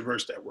to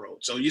traverse that road.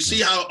 So you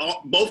see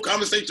how both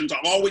conversations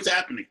are always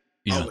happening.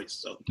 Yeah. Always.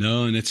 So.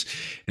 No, and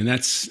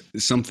that's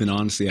something,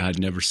 honestly, I had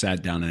never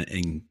sat down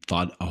and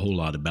thought a whole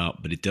lot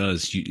about, but it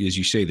does, as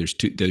you say, there's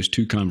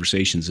two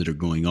conversations that are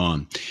going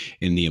on,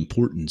 and the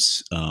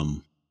importance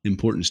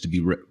to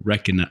be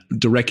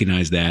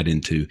recognize that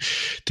and to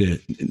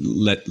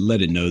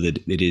let it know that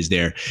it is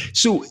there.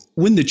 So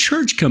when the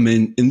church come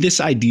in, and this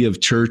idea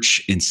of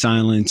church and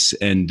silence,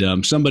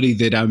 and somebody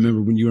that I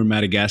remember when you were in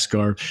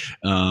Madagascar,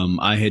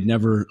 I had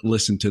never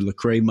listened to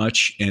Lecrae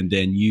much, and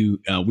then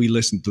we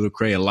listened to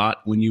Lecrae a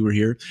lot when you were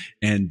here,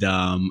 and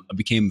I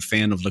became a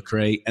fan of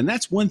Lecrae. And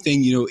that's one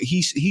thing,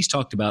 he's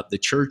talked about the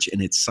church and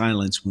its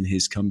silence when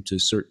he's come to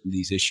certain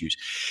these issues.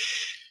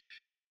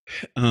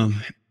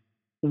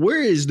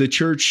 Where is the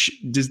church?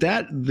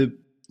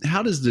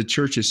 How does the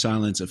church's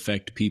silence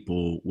affect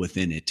people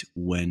within it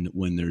when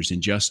there's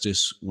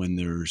injustice, when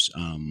there's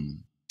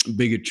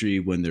bigotry,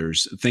 when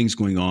there's things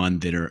going on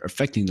that are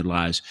affecting their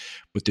lives,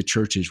 but the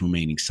church is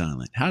remaining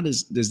silent? How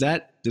does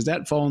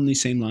that fall in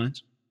these same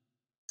lines?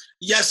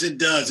 Yes, it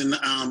does. And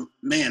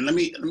man, let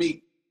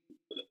me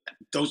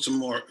throw some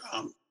more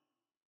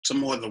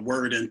of the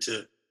word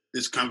into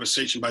this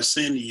conversation by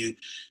saying to you,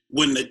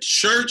 when the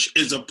church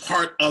is a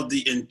part of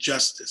the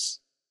injustice,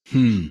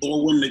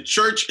 or when the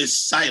church is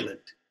silent,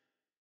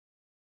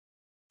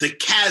 the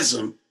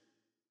chasm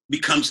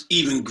becomes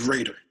even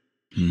greater.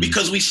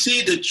 Because we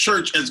see the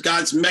church as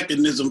God's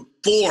mechanism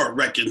for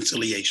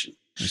reconciliation.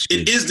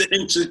 It is the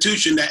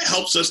institution that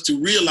helps us to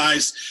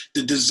realize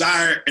the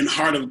desire and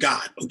heart of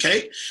God,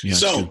 okay? Yeah,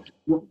 so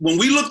when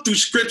we look through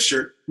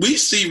scripture, we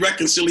see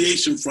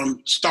reconciliation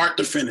from start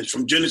to finish,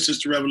 from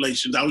Genesis to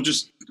Revelation. I was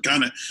just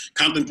kind of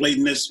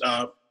contemplating this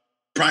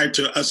prior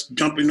to us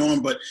jumping on,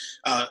 but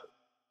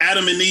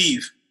Adam and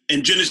Eve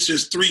in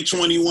Genesis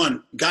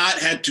 3:21, God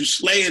had to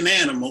slay an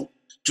animal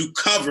to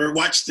cover,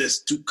 watch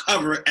this, to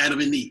cover Adam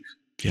and Eve.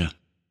 Yeah.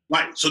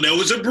 Right. So there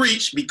was a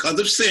breach because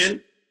of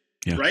sin,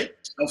 right?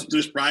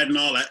 Selfishness, pride, and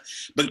all that.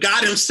 But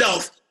God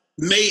himself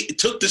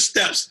took the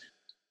steps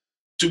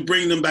to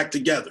bring them back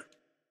together,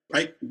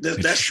 right?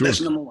 That's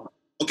number one.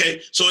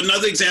 Okay. So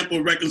another example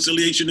of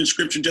reconciliation in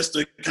scripture, just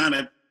to kind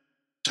of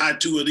tie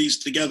two of these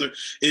together,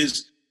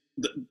 is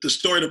the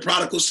story of the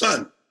prodigal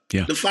son.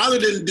 Yeah. The father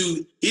didn't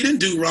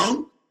do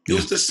wrong. It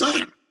was the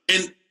son.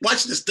 And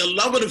watch this. The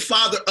love of the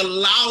father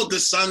allowed the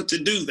son to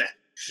do that.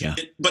 Yeah.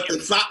 But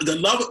the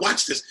love,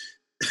 watch this.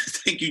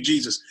 Thank you,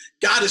 Jesus.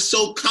 God is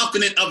so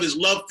confident of his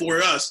love for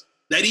us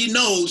that he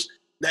knows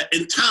that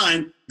in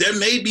time, there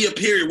may be a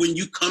period when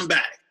you come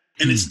back.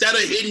 And instead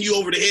of hitting you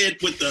over the head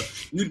with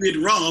you did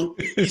wrong,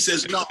 he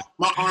says, no,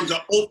 my arms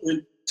are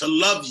open to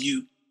love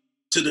you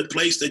to the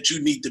place that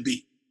you need to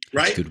be.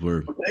 Right? That's good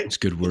word. Okay? That's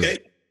good word. Okay?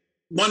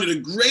 One of the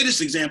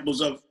greatest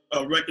examples of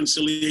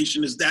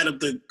reconciliation is that of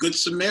the Good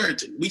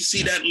Samaritan. We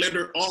see that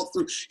letter all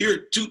through. Here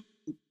are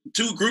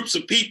two groups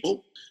of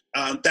people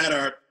that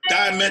are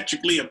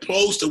diametrically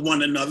opposed to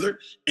one another,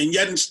 and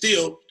yet and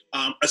still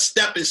a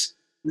step is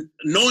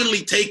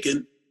knowingly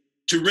taken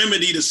to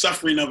remedy the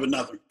suffering of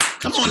another.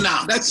 Come on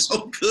now, that's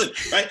so good,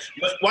 right?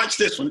 But watch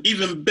this one.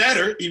 Even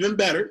better,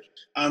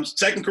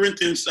 2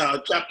 Corinthians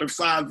chapter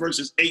 5,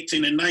 verses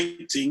 18 and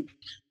 19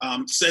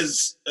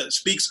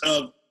 speaks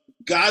of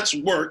God's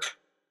work,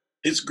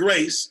 his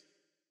grace,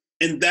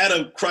 and that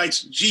of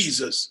Christ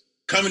Jesus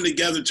coming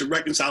together to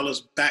reconcile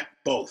us back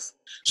both.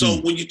 So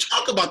when you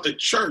talk about the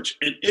church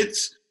and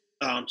its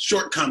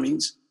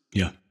shortcomings,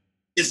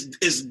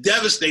 it's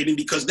devastating,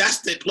 because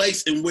that's the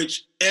place in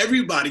which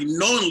everybody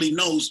knowingly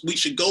knows we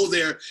should go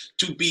there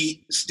to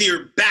be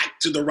steered back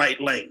to the right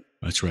lane.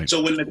 That's right.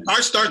 So when the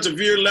car starts to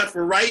veer left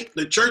or right,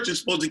 the church is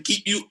supposed to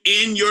keep you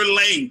in your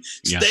lane.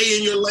 Stay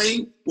in your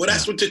lane. Well,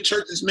 that's what the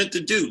church is meant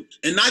to do.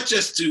 And not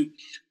just to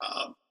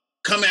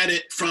come at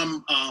it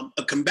from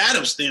a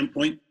combative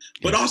standpoint,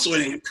 but also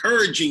an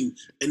encouraging,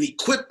 an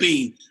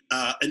equipping,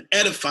 an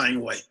edifying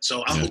way.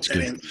 So I hope that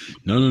answers.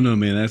 No,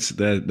 man.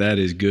 That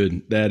is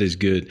good. That is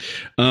good.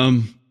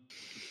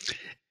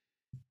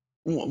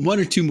 One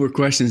or two more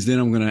questions, then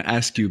I'm going to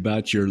ask you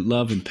about your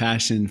love and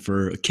passion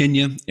for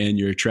Kenya and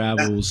your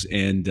travels.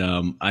 And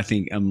I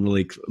think I'm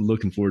really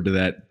looking forward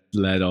to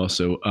that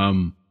also.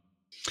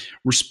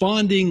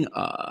 Responding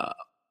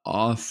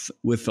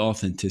with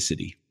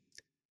authenticity.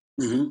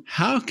 Mm-hmm.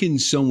 How can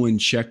someone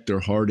check their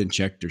heart and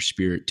check their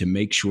spirit to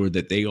make sure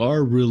that they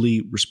are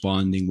really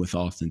responding with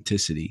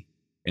authenticity,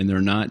 and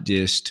they're not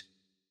just,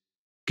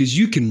 because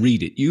you can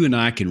read it. You and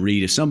I can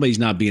read. If somebody's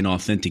not being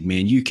authentic,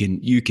 man, you can,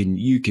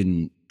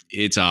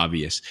 it's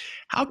obvious.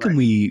 How can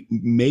we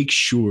make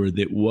sure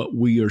that what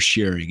we are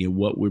sharing and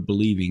what we're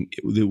believing,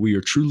 that we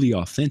are truly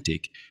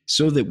authentic,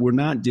 so that we're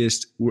not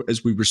just,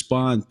 as we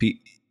respond,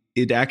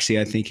 it actually,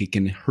 I think it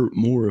can hurt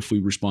more if we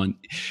respond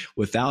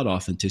without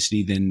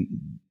authenticity than,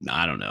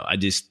 I don't know.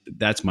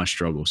 That's my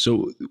struggle.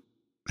 So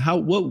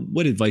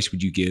what advice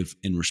would you give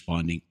in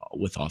responding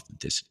with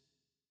authenticity?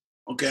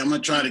 Okay. I'm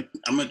going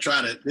to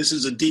try to, this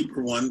is a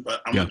deeper one,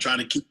 but I'm going to try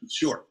to keep it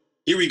short.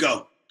 Here we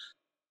go.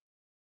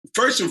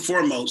 First and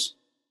foremost,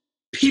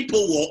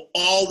 people will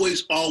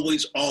always,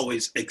 always,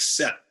 always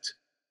accept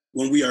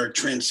when we are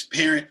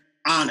transparent,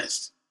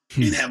 honest,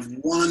 and have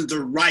won the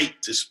right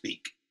to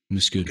speak.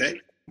 That's good.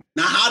 Okay.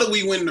 Now, how do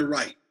we win the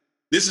right?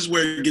 This is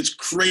where it gets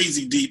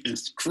crazy deep and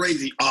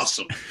crazy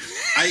awesome.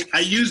 I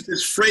use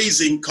this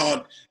phrasing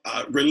called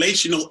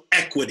relational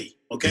equity.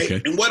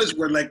 Okay. And what is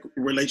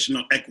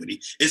relational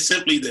equity? It's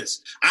simply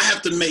this. I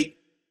have to make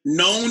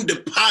known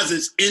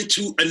deposits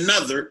into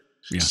another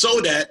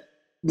so that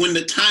when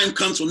the time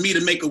comes for me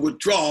to make a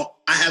withdrawal,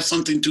 I have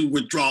something to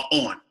withdraw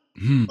on.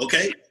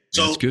 Okay.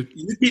 So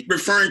you keep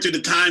referring to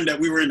the time that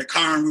we were in the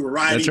car and we were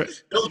riding.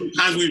 Right. Those were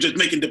times we were just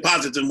making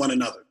deposits in one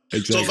another.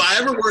 Exactly. So if I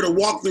ever were to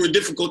walk through a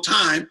difficult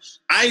time,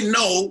 I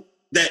know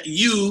that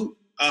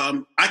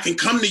I can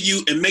come to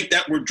you and make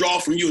that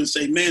withdrawal from you and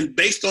say, man,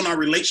 based on our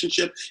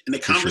relationship and the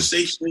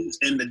conversations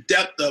and the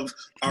depth of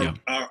our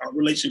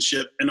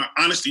relationship and our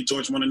honesty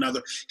towards one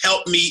another,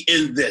 help me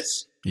in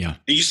this. Yeah.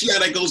 And you see how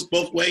that goes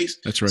both ways?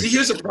 That's right. See,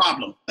 here's a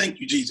problem. Thank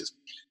you, Jesus.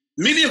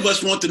 Many of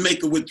us want to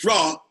make a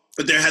withdrawal,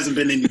 but there hasn't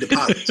been any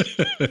deposits.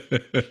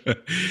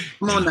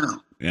 Come on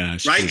now. Yeah.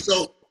 Right? True.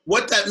 So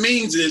what that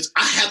means is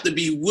I have to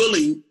be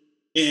willing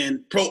and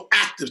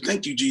proactive.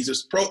 Thank you,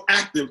 Jesus.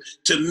 Proactive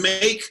to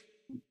make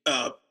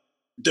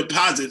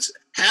deposits,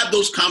 have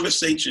those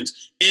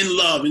conversations in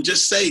love, and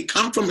just say,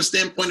 come from a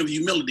standpoint of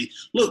humility.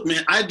 Look,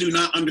 man, I do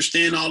not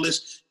understand all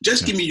this.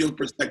 Just give me your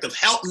perspective.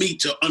 Help me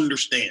to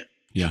understand.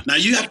 Yeah. Now,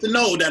 you have to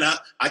know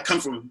that I come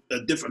from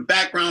a different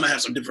background. I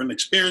have some different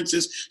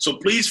experiences. So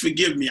please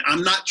forgive me.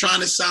 I'm not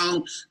trying to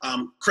sound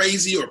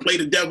crazy or play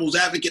the devil's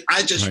advocate.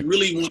 I just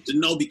really want to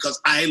know,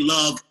 because I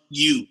love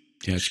you.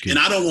 Yeah, that's good. And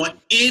I don't want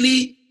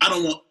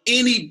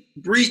any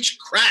breach,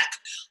 crack,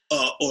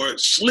 or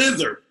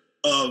slither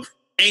of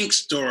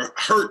angst or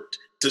hurt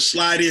to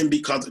slide in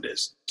because of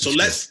this. So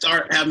let's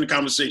start having a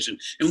conversation.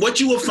 And what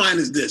you will find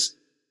is this: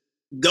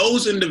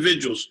 those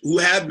individuals who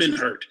have been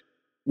hurt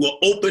will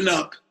open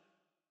up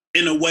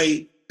in a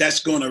way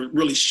that's going to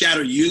really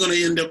shatter you. You're going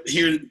to end up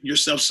hearing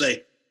yourself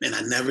say, man,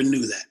 I never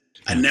knew that.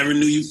 I never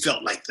knew you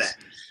felt like that.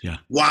 Yeah.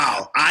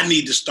 Wow, I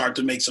need to start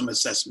to make some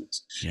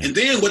assessments. Yeah. And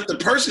then what the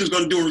person is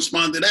going to do in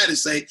response to that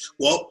is say,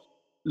 well,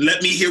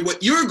 let me hear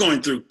what you're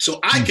going through so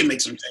I can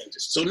make some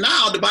changes. So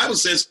now the Bible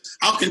says,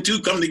 how can two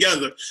come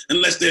together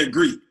unless they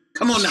agree?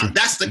 Come on now.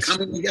 That's the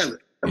coming together.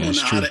 Come on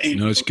now. How to aim.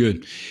 No, it's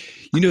good.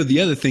 You know, the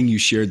other thing you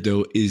shared,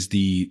 though, is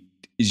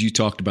you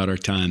talked about our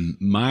time,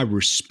 my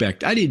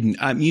respect. I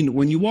mean,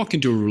 when you walk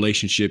into a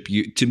relationship,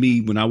 to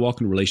me, when I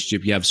walk into a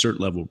relationship, you have a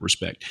certain level of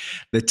respect.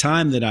 The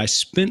time that I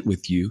spent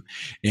with you,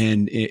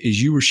 and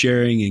as you were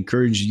sharing,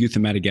 encouraging youth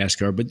in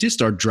Madagascar, but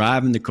just our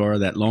drive in the car,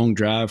 that long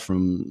drive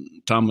from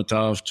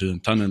Tamatave to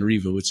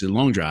Antananarivo, it's a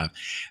long drive.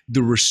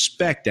 The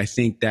respect, I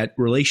think that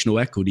relational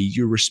equity,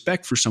 your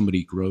respect for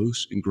somebody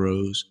grows and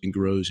grows and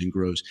grows and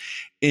grows.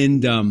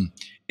 And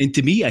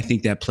to me, I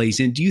think that plays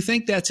in. Do you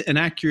think that's an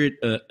accurate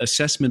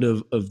assessment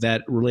of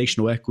that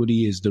relational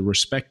equity, is the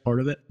respect part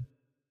of it?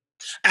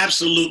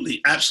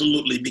 Absolutely.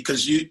 Absolutely.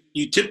 Because you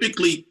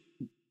typically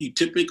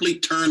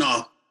turn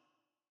off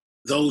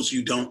those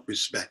you don't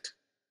respect.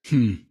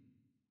 When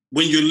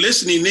you're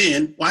listening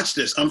in, watch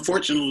this.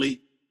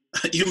 Unfortunately,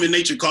 human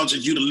nature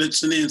causes you to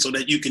listen in so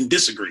that you can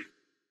disagree.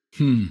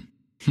 Come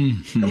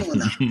on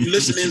now. You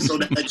listen in so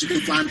that you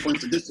can find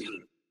points to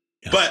disagree.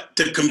 Yeah. But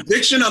the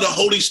conviction of the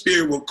Holy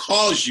Spirit will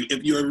cause you,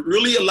 if you're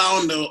really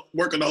allowing the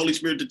work of the Holy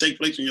Spirit to take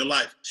place in your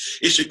life,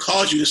 it should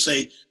cause you to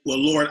say, well,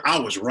 Lord, I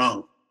was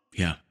wrong.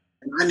 Yeah.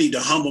 And I need to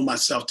humble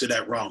myself to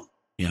that wrong.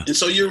 Yeah. And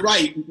so you're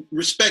right.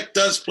 Respect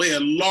does play a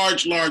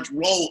large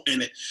role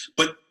in it.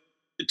 But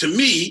to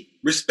me,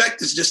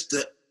 respect is just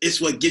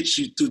it's what gets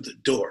you through the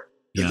door.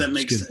 Does that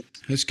make sense?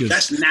 That's good.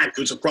 That's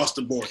natural. It's across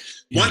the board.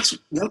 Yeah.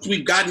 Once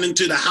we've gotten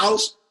into the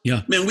house,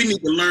 man, we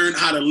need to learn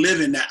how to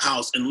live in that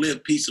house and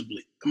live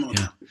peaceably. Come on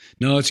now.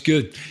 No, it's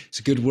good. It's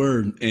a good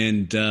word.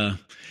 And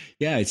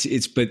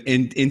but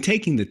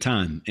taking the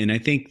time. And I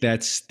think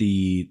that's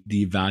the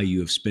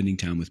value of spending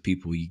time with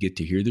people. You get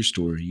to hear their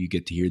story, you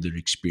get to hear their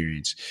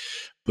experience.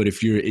 But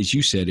if you're, as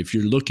you said, if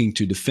you're looking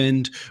to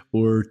defend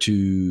or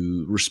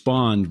to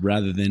respond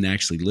rather than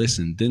actually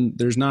listen, then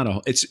there's not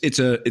it's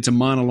a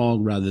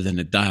monologue rather than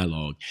a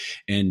dialogue.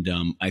 And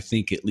I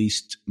think, at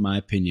least my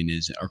opinion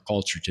is, our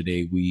culture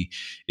today,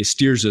 it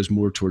steers us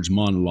more towards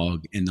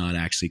monologue and not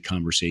actually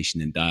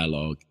conversation and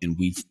dialogue. And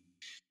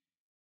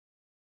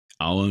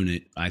I'll own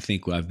it. I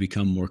think I've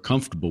become more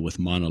comfortable with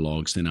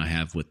monologues than I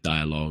have with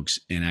dialogues,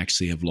 and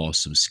actually have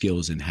lost some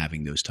skills in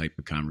having those type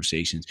of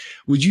conversations.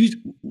 Would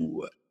you,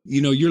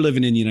 you're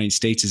living in the United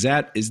States. Is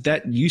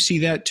that you see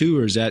that too,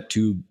 or is that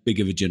too big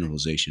of a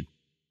generalization?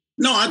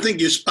 No, I think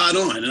you're spot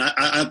on.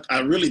 And I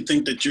really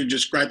think that you're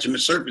just scratching the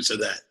surface of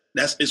that.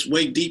 It's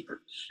way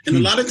deeper. And a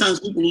lot of times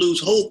people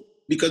lose hope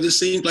because it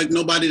seems like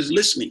nobody is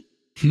listening.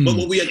 But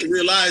what we have to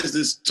realize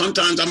is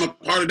sometimes I'm a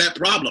part of that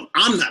problem.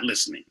 I'm not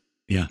listening.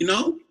 Yeah.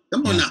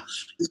 Come on now.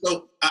 And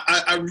so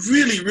I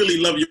really, really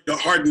love your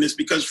heart in this,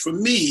 because for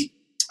me,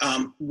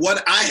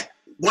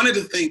 one of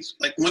the things,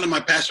 like one of my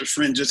pastor's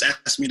friends just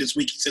asked me this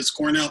week, he says,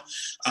 Cornell,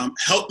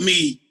 help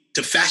me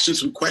to fashion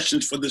some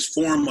questions for this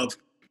forum of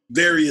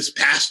various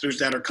pastors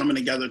that are coming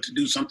together to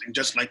do something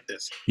just like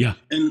this. Yeah.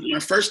 And my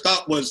first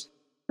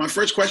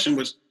question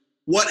was,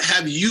 what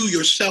have you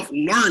yourself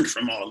learned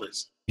from all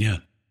this? Yeah.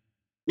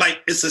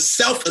 Like, it's a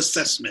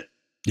self-assessment.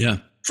 Yeah.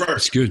 First.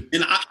 That's good.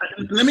 And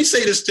let me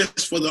say this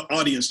just for the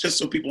audience, just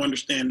so people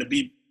understand, to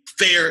be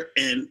fair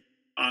and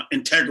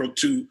integral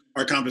to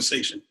our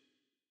conversation.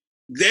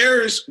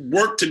 There's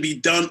work to be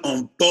done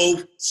on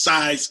both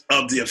sides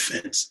of the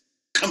offense.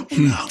 Come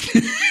on now.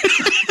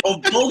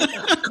 On both,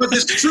 because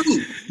it's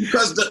true.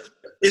 Because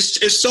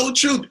it's so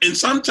true. And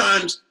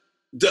sometimes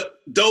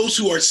those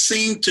who are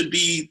seen to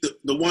be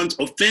the ones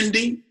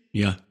offending,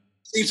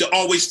 seem to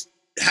always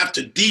have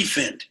to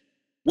defend.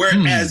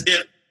 Whereas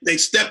if they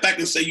step back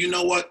and say, you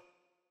know what,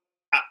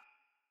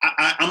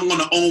 I'm going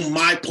to own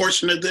my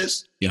portion of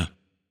this. Yeah,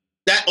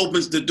 that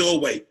opens the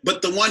doorway.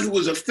 But the one who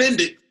was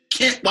offended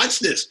can't, watch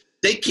this,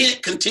 they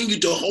can't continue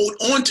to hold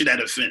on to that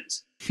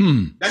offense.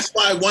 That's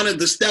why one of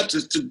the steps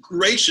is to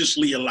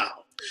graciously allow.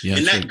 Yeah,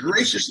 and that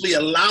graciously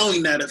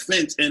allowing that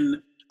offense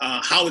and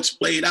how it's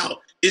played out,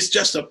 it's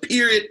just a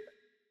period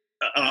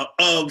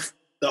of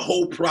the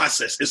whole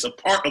process. It's a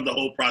part of the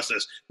whole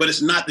process, but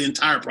it's not the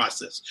entire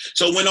process.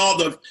 So when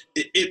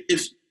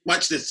if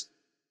watch this,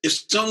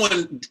 if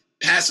someone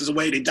passes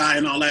away, they die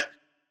and all that,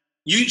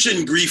 you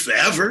shouldn't grieve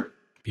forever.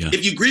 Yeah.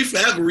 If you grieve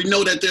forever, we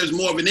know that there's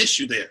more of an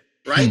issue there,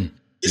 right?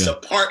 It's a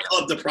part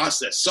of the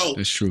process. So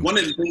one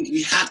of the things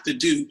we have to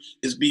do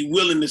is be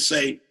willing to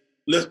say,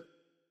 look,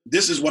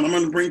 this is what I'm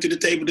going to bring to the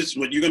table. This is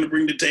what you're going to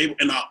bring to the table.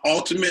 And our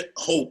ultimate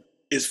hope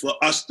is for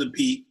us to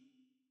be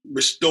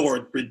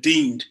restored,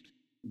 redeemed,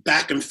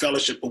 back in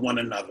fellowship with one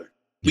another.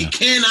 Yeah. We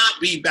cannot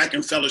be back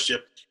in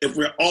fellowship if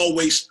we're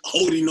always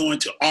holding on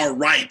to our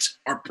rights,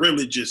 our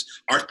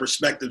privileges, our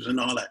perspectives, and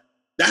all that.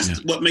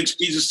 That's what makes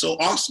Jesus so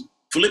awesome.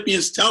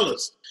 Philippians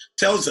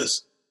tells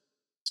us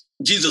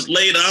Jesus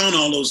laid down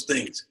all those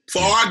things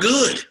for our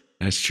good.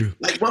 That's true.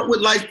 Like, what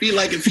would life be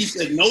like if he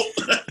said, nope,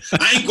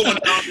 I ain't going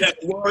down that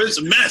world. It's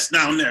a mess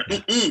down there.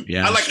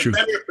 Yeah, I like it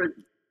better.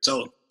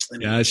 So,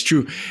 yeah, that's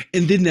true.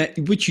 And then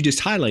what you just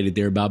highlighted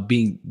there about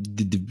being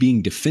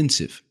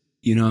defensive,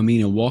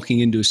 and walking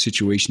into a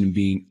situation and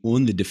being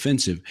on the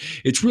defensive,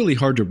 it's really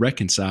hard to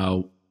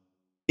reconcile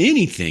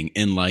anything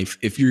in life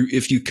if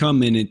you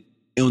come in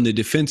on the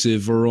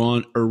defensive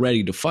or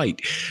ready to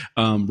fight,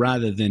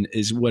 rather than,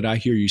 is what I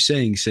hear you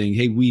saying,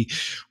 hey, we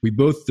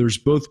both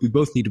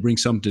need to bring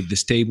something to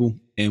this table,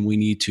 and we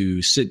need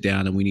to sit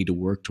down and we need to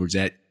work towards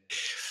that.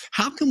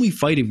 How can we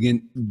fight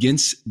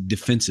against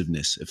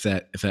defensiveness, if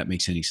that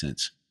makes any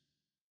sense?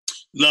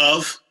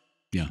 Love.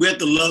 Yeah. We have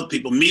to love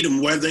people, meet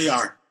them where they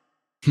are.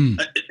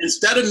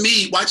 Instead of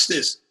me, watch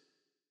this.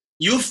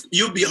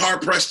 You'll be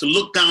hard pressed to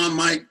look down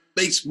my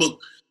Facebook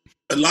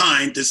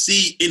line to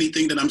see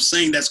anything that I'm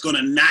saying that's going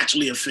to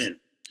naturally offend.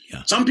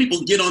 Yeah. Some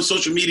people get on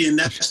social media and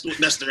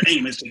that's their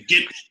aim, is to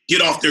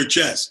get off their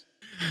chest.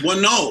 Well,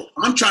 no,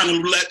 I'm trying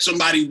to let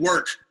somebody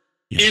work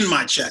in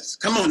my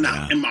chest. Come on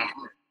now, in my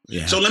heart.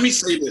 Yeah. So let me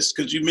say this,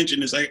 because you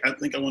mentioned this. I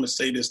think I want to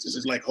say this. This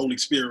is like Holy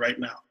Spirit right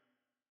now.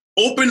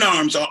 Open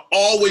arms are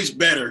always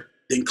better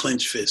than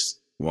clenched fists.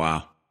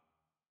 Wow.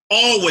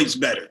 always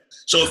better.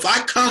 So if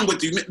I come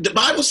with you, the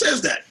Bible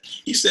says that.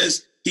 He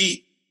says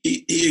the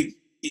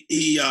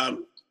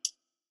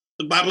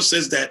Bible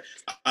says that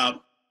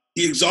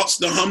he exalts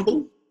the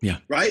humble. Yeah.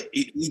 Right.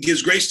 He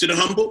gives grace to the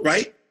humble.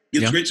 Right.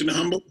 Gives grace to the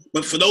humble.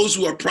 But for those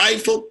who are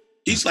prideful,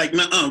 he's like,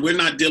 nuh-uh, we're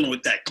not dealing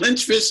with that.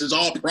 Clenched fist is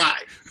all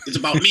pride. It's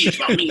about me. It's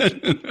about me.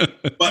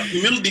 But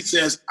humility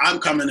says, I'm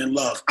coming in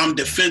love. I'm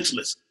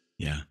defenseless.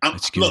 Yeah.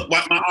 Look,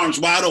 my arms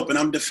wide open.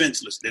 I'm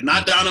defenseless. They're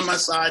not down on my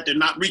side. They're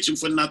not reaching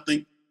for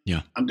nothing.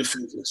 Yeah. I'm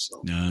defenseless.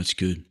 So. No, that's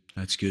good.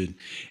 That's good.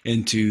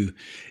 And to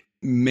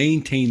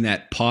maintain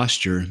that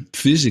posture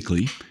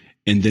physically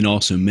and then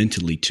also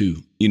mentally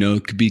too,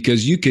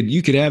 because you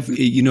could have,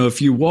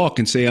 if you walk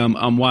and say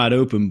I'm wide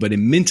open, but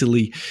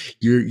mentally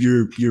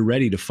you're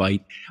ready to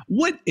fight.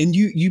 And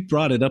you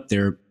brought it up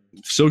there,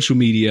 social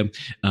media.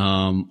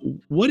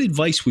 What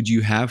advice would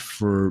you have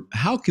for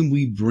how can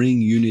we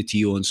bring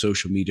unity on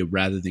social media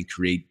rather than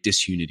create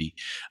disunity?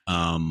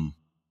 Do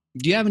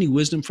you have any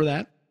wisdom for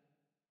that?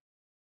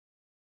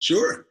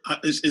 Sure.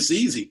 It's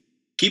easy.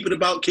 Keep it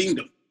about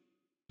kingdom.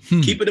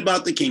 Keep it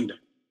about the kingdom.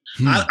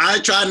 I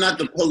try not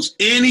to post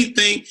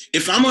anything.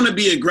 If I'm going to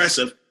be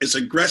aggressive, it's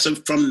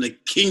aggressive from the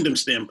kingdom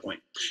standpoint.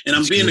 And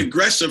I'm being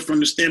aggressive from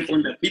the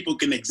standpoint that people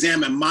can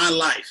examine my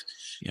life.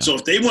 Yeah. So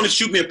if they want to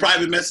shoot me a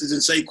private message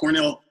and say,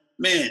 Cornell,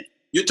 man,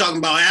 you're talking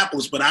about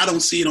apples, but I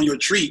don't see it on your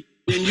tree,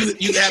 then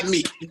you have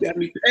me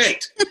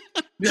pegged.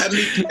 You have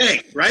me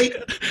pegged, right?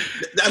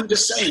 I'm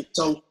just saying.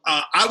 So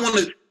I want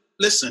to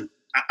listen.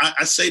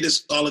 I say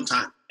this all the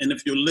time. And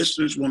if your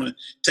listeners want to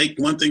take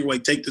one thing away,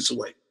 take this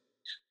away.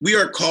 We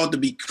are called to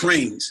be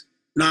cranes,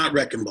 not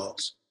wrecking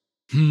balls.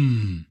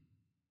 Now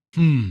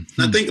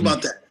think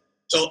about that.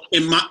 So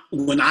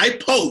when I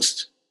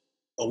post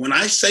or when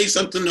I say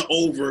something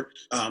over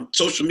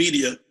social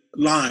media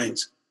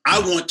lines, I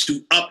want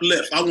to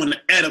uplift. I want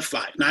to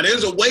edify. Now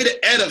there's a way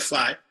to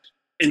edify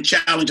and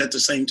challenge at the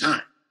same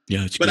time.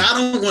 Yeah, but I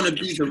don't want to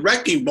be the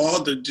wrecking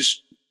ball to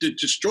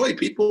destroy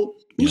people.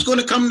 Who's going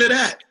to come to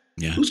that?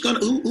 Yeah. Who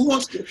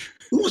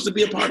wants to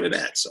be a part of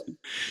that? So,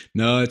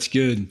 no, it's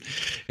good.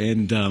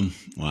 And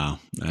wow,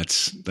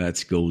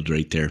 that's gold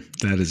right there.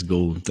 That is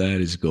gold.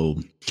 That is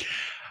gold. I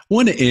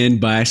want to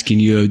end by asking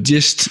you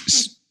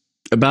just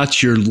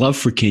about your love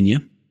for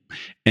Kenya.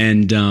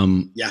 And,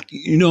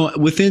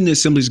 within the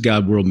Assemblies of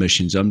God World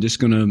Missions, I'm just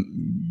going to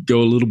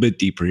go a little bit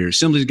deeper here.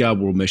 Assemblies of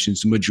God World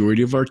Missions, the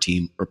majority of our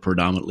team are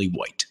predominantly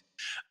white.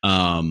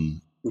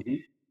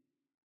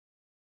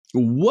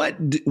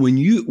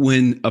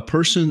 When a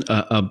person,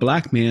 a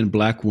black man,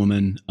 black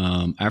woman,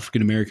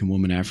 African-American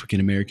woman,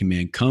 African-American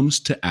man comes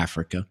to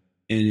Africa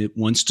and it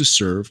wants to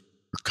serve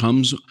or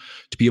comes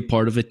to be a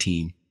part of a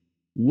team,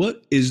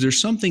 is there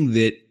something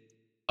that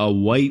a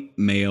white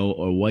male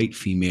or white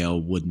female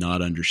would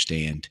not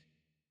understand?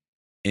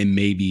 And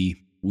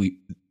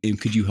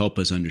could you help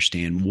us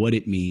understand what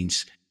it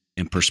means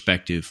in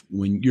perspective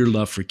when your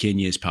love for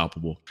Kenya is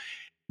palpable?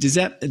 Does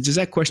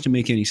that question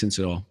make any sense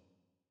at all?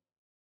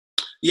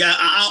 Yeah,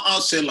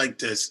 I'll say it like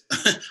this.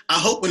 I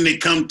hope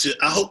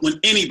when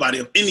anybody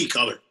of any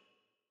color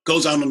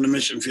goes out on the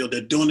mission field,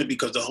 they're doing it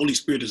because the Holy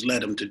Spirit has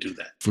led them to do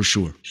that. For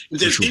sure. If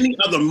there's any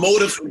other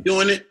motive for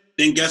doing it,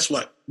 then guess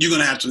what? You're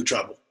going to have some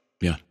trouble.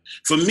 Yeah.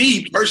 For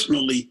me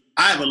personally,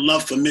 I have a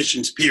love for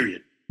missions,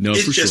 period. No,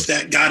 it's just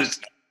that God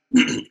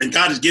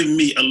has given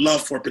me a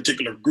love for a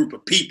particular group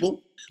of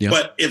people. Yeah.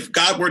 But if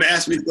God were to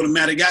ask me to go to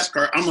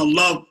Madagascar, I'm going to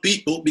love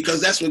people because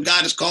that's what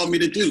God has called me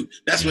to do.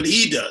 That's what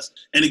he does.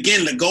 And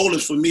again, the goal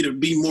is for me to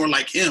be more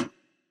like him,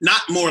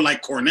 not more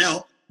like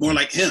Cornell, more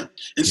like him.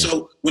 And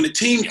so when a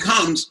team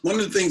comes, one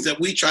of the things that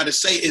we try to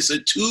say is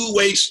a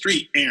two-way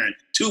street, Aaron,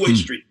 two-way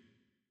street.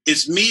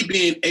 It's me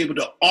being able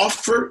to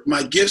offer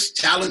my gifts,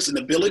 talents, and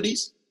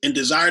abilities and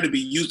desire to be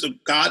used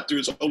of God through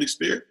his Holy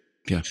Spirit.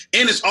 Yeah.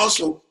 And it's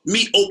also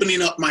me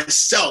opening up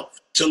myself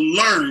to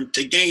learn,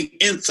 to gain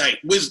insight,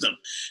 wisdom.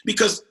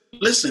 Because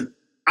listen,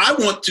 I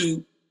want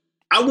to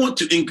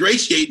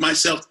ingratiate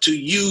myself to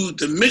you,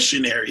 the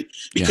missionary,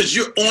 because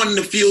you're on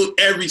the field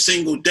every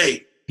single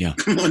day. Yeah.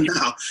 Come on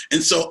now.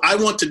 And so I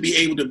want to be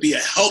able to be a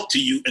help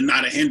to you and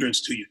not a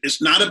hindrance to you.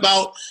 It's not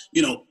about,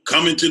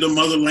 coming to the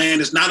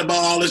motherland. It's not about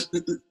all this.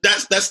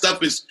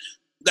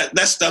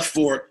 That stuff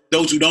for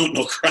those who don't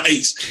know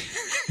Christ.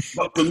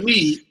 But for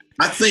me,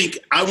 I think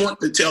I want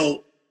to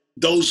tell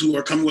those who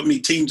are coming with me,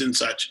 teams and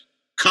such,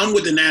 come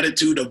with an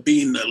attitude of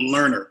being a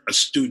learner, a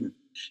student.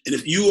 And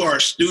if you are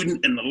a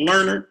student and a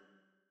learner,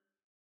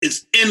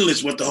 it's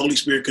endless what the Holy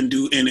Spirit can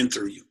do in and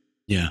through you.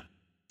 Yeah.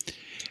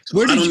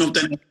 So I don't know if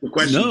that answers the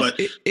question, but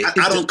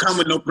I don't come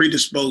with no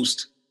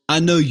predisposed. I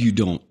know you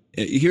don't.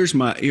 Here's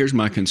my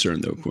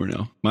concern though,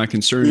 Cornell. My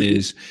concern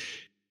is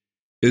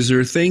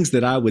there things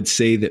that I would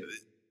say that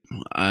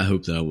I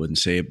hope that I wouldn't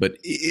say it,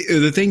 but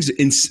the things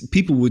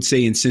people would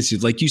say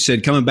insensitive, like you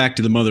said, coming back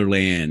to the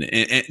motherland.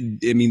 And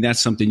I mean,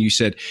 that's something you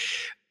said.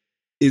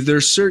 Is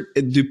there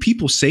do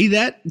people say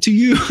that to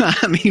you?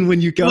 I mean, when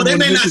you come, well, they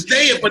may not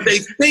say it, but they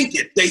think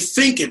it. They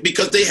think it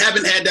because they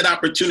haven't had that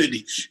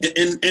opportunity.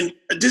 And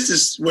this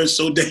is where it's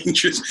so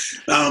dangerous.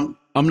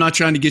 I'm not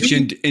trying to get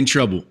you in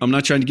trouble. I'm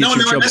not trying to get you in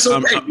trouble. That's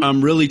okay. I'm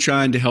really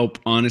trying to help,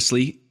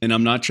 honestly, and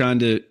I'm not trying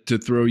to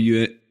throw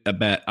you a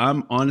bat.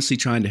 I'm honestly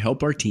trying to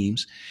help our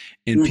teams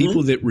and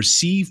people that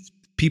receive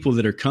people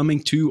that are coming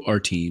to our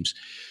teams,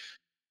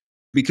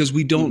 because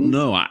we don't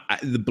know.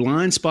 The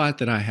blind spot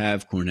that I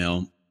have,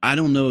 Cornell, I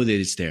don't know that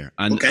it's there.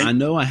 I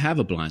know I have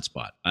a blind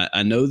spot.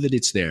 I know that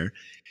it's there,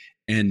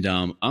 and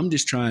I'm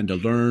just trying to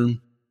learn,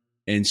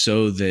 and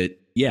so that.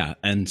 Yeah.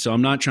 And so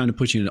I'm not trying to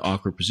put you in an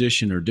awkward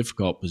position or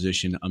difficult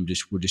position.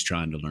 We're just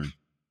trying to learn.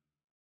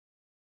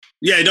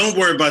 Yeah, don't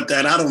worry about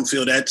that. I don't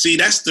feel that. See,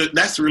 that's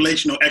the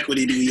relational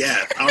equity that we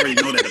have. I already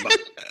know that about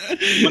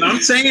it. What I'm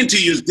saying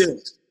to you is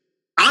this.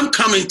 I'm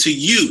coming to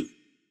you.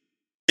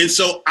 And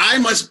so I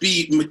must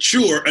be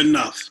mature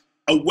enough,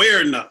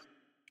 aware enough,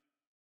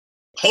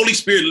 Holy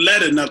Spirit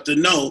led enough to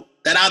know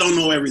that I don't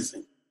know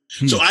everything.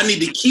 So I need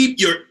to keep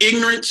your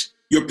ignorance,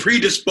 your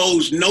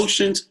predisposed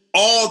notions,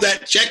 all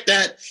that, check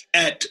that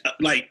at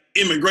like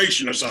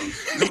immigration or something.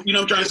 You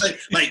know what I'm trying to say?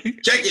 Like,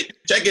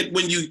 check it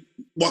when you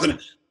walk in.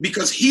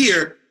 Because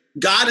here,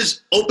 God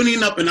is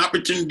opening up an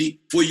opportunity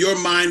for your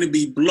mind to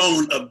be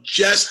blown of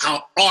just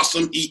how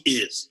awesome he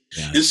is.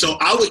 Yeah. And so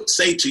I would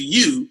say to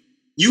you,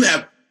 you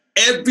have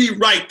every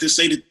right to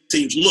say to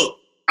teams, look,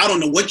 I don't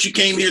know what you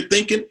came here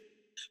thinking,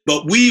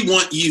 but we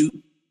want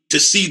you to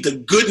see the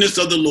goodness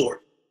of the Lord.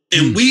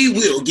 And we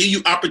will give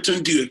you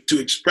opportunity to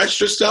express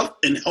yourself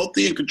in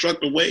healthy and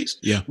constructive ways,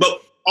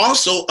 but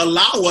also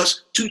allow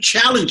us to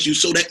challenge you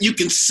so that you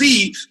can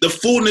see the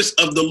fullness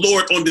of the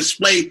Lord on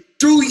display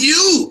through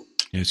you.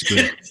 That's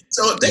good.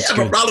 So if they have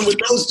a problem with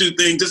those two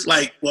things, it's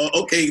like, well,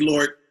 okay,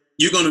 Lord,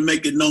 you're going to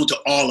make it known to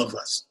all of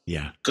us.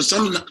 Yeah. Because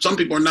some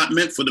people are not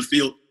meant for the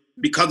field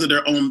because of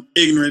their own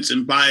ignorance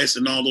and bias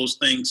and all those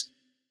things.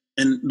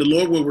 And the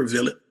Lord will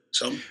reveal it.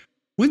 So.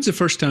 When's the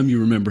first time you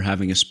remember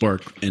having a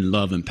spark in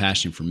love and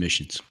passion for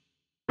missions?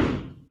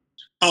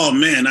 Oh,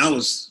 man,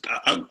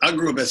 I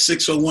grew up at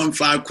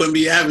 6015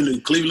 Quimby Avenue,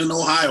 Cleveland,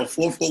 Ohio,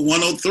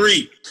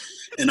 44103.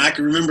 And I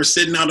can remember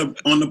sitting out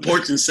on the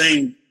porch and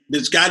saying,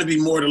 there's got to be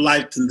more to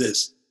life than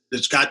this.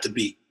 There's got to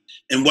be.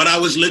 And what I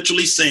was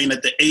literally saying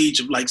at the age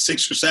of like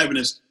 6 or 7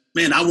 is,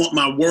 man, I want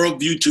my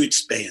worldview to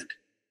expand.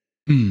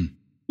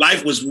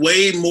 Life was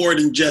way more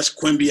than just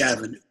Quimby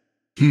Avenue.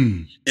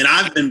 And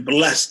I've been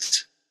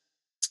blessed.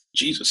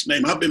 Jesus'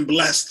 name. I've been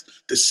blessed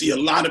to see a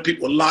lot of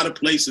people, a lot of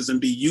places,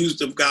 and be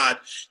used of God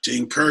to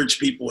encourage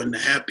people and to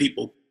have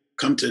people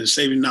come to the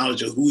saving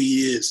knowledge of who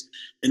he is.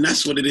 And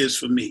that's what it is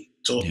for me.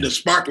 So the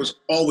spark was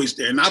always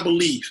there. And I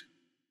believe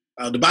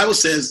the Bible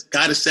says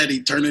God has set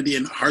eternity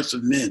in the hearts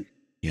of men.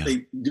 Yeah.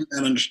 They do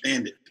not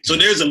understand it. So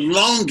there's a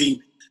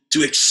longing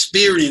to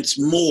experience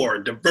more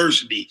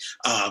diversity,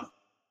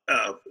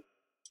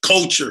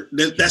 culture.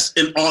 That's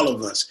in all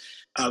of us.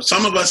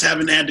 Some of us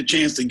haven't had the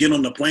chance to get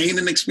on the plane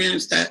and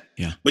experience that.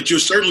 Yeah. But you'll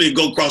certainly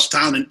go across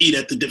town and eat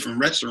at the different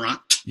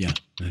restaurant. Yeah.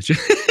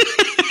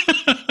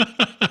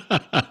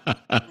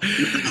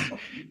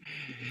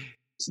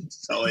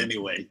 So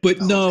anyway. But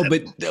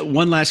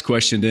one last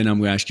question, then I'm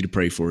going to ask you to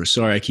pray for us.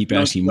 Sorry, I keep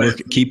asking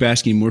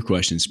more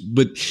questions.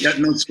 But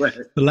no sweat.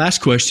 The last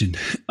question,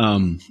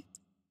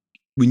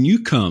 when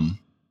you've come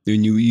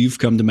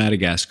to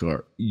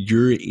Madagascar,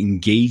 your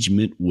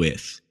engagement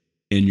with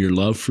and your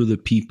love for the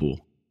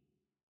people,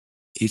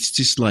 it's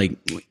just like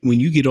when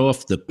you get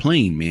off the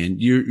plane, man,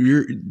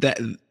 you're that,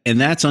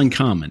 and that's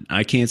uncommon.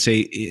 I can't say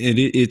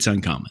it's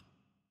uncommon.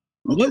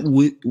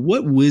 Okay.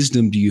 What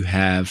wisdom do you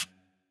have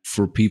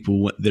for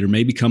people that are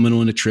maybe coming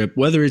on a trip,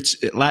 whether it's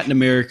Latin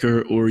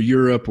America or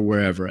Europe or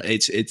wherever?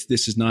 This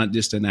is not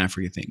just an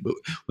African thing, but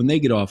when they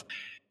get off,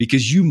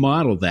 because you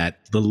model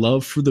that, the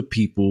love for the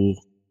people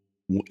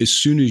as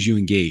soon as you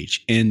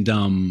engage,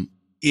 and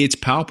it's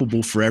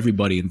palpable for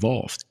everybody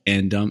involved.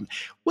 And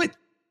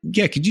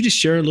could you just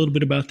share a little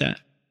bit about that?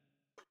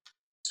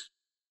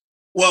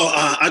 Well,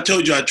 I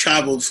told you I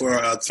traveled for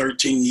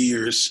 13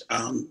 years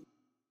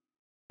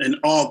in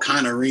all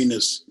kind of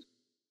arenas,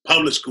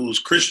 public schools,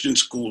 Christian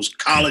schools,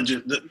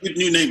 colleges,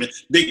 you name it,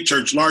 big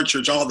church, large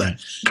church, all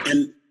that.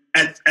 And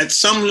at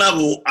some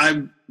level,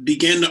 I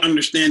began to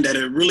understand that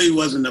it really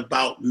wasn't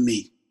about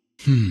me.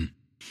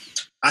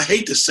 I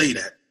hate to say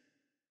that.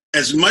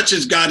 As much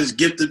as God has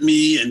gifted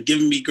me and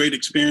given me great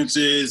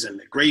experiences and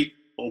a great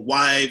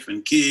wife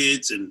and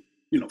kids and,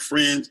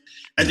 friends,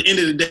 at the end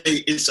of the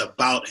day, it's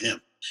about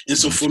him. And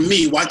so for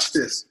me, watch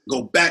this,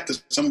 go back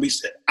to somebody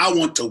said, I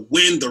want to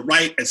win the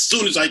right as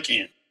soon as I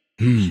can.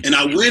 And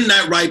I win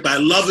that right by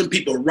loving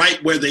people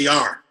right where they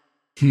are,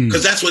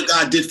 because that's what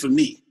God did for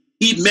me.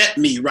 He met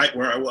me right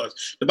where I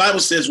was. The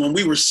Bible says when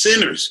we were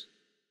sinners,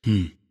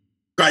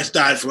 Christ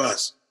died for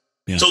us.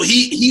 Yeah. So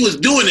he was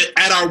doing it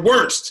at our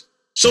worst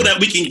so that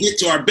we can get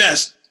to our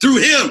best through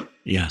him.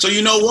 Yeah. So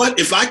you know what?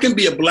 If I can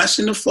be a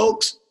blessing to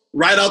folks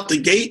right out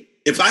the gate,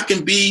 if I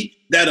can be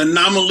that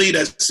anomaly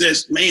that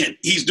says, man,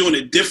 he's doing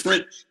it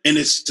different and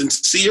it's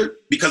sincere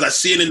because I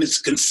see it in its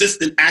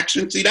consistent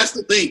action. See, that's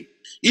the thing.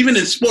 Even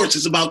in sports,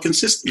 it's about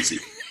consistency.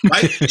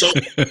 right? So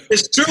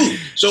it's true.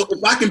 So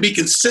if I can be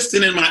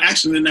consistent in my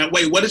action in that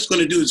way, what it's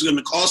going to do is going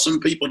to cause some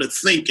people to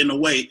think in a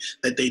way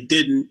that they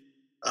didn't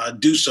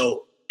do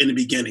so in the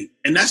beginning.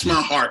 And that's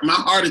my heart. My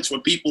heart is for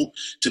people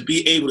to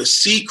be able to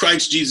see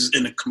Christ Jesus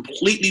in a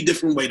completely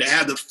different way, to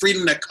have the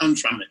freedom that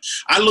comes from it.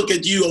 I look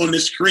at you on the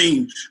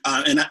screen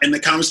and the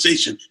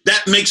conversation.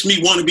 That makes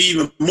me want to be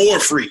even more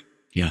free.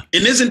 Yeah.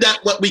 And isn't that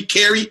what we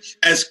carry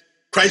as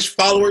Christ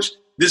followers?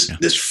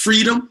 This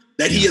freedom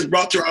that he has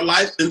brought to our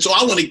lives. And so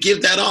I want to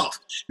give that off,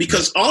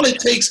 because all it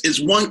takes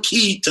is one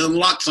key to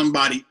unlock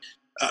somebody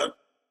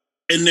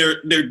in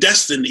their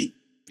destiny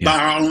by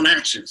our own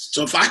actions.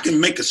 So if I can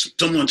make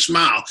someone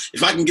smile,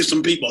 if I can give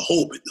some people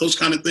hope, those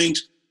kind of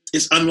things,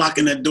 it's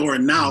unlocking that door.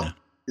 And now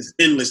it's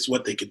endless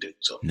what they could do.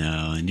 So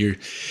no, and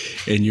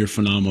you're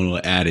phenomenal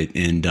at it.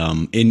 And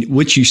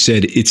what you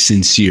said, it's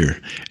sincere.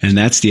 And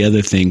that's the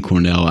other thing,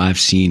 Cornell, I've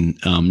seen,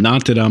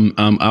 not that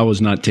I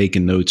was not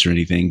taking notes or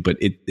anything, but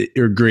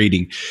or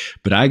grading,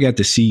 but I got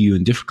to see you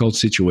in difficult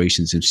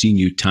situations and seen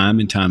you time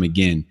and time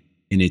again.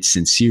 And it's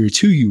sincere. It's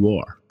who you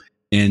are.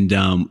 And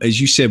as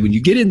you said, when you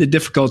get into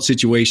difficult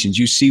situations,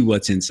 you see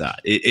what's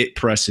inside. It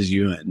presses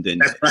you in.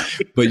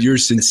 But your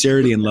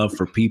sincerity and love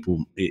for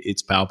people,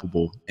 it's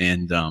palpable.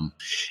 And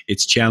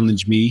it's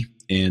challenged me.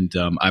 And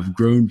I've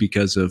grown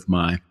because of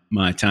my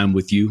time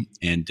with you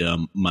and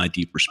my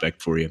deep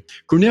respect for you.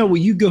 Cornell, will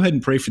you go ahead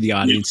and pray for the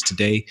audience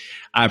today?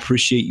 I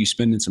appreciate you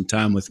spending some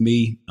time with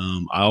me.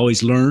 I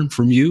always learn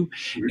from you.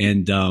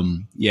 And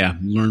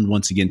learned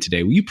once again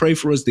today. Will you pray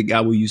for us that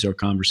God will use our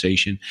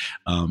conversation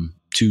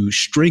to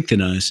strengthen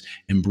us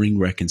and bring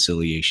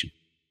reconciliation?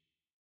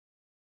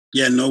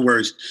 Yeah, no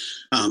worries.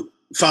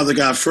 Father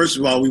God, first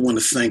of all, we want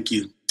to thank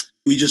you.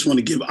 We just want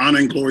to give honor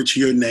and glory to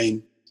your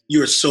name.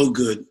 You are so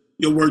good.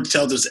 Your word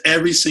tells us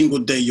every single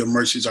day your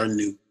mercies are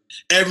new.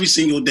 Every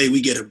single day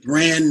we get a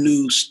brand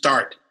new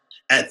start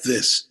at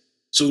this.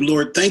 So,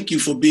 Lord, thank you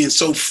for being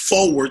so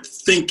forward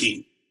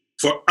thinking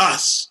for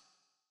us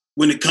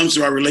when it comes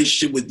to our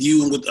relationship with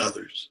you and with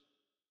others.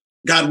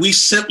 God, we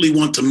simply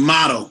want to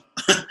model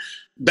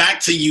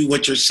back to you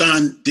what your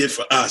son did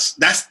for us.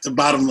 That's the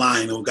bottom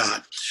line, oh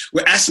God.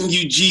 We're asking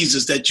you,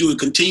 Jesus, that you would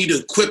continue to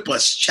equip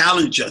us,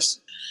 challenge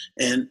us,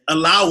 and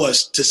allow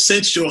us to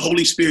sense your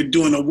Holy Spirit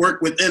doing a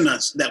work within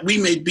us, that we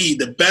may be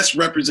the best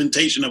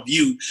representation of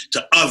you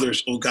to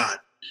others, oh God,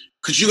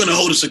 because you're going to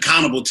hold us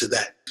accountable to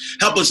that.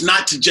 Help us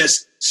not to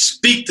just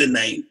speak the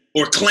name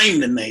or claim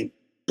the name,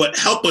 but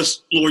help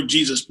us, Lord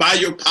Jesus, by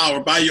your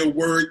power, by your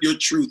word, your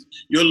truth,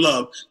 your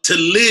love, to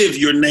live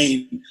your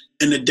name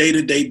in a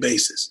day-to-day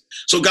basis.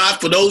 So God,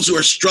 for those who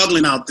are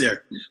struggling out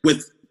there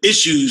with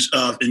issues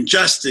of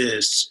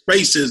injustice,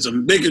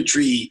 racism,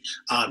 bigotry,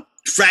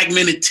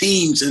 fragmented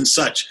teams and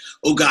such,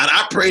 oh God,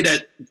 I pray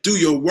that through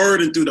your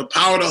word and through the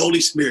power of the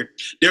Holy Spirit,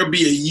 there'll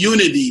be a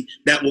unity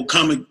that will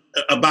come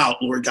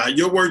about, Lord God.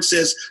 Your word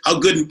says how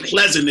good and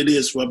pleasant it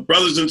is for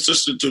brothers and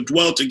sisters to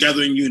dwell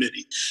together in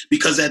unity.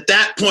 Because at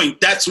that point,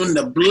 that's when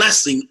the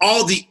blessing,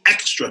 all the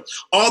extra,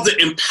 all the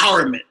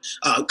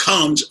empowerment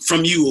comes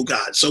from you, oh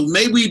God. So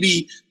may we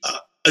be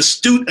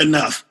astute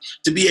enough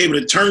to be able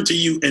to turn to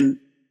you and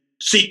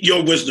seek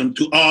your wisdom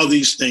through all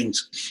these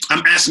things.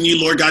 I'm asking you,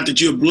 Lord God,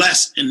 that you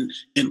bless and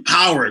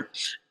empower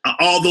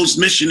all those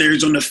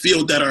missionaries on the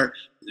field that are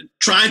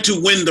trying to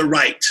win the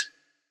right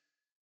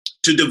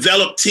to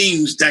develop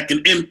teams that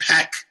can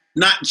impact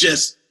not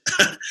just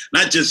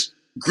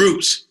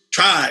groups,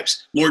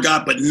 tribes, Lord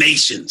God, but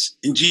nations,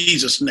 in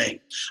Jesus' name.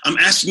 I'm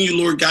asking you,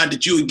 Lord God,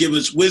 that you would give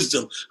us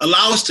wisdom.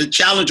 Allow us to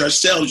challenge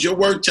ourselves. Your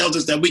word tells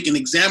us that we can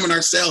examine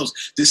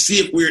ourselves to see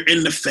if we're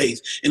in the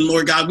faith. And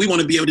Lord God, we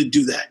want to be able to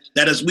do that.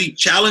 That as we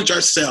challenge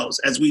ourselves,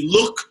 as we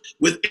look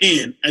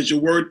within, as your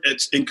word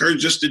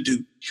encourages us to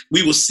do,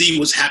 we will see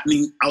what's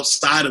happening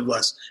outside of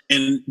us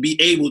and be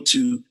able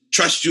to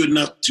trust you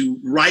enough to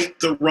right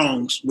the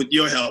wrongs with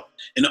your help,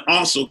 and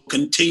also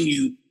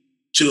continue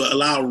to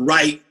allow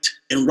right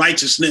and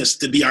righteousness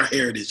to be our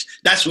heritage.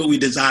 That's what we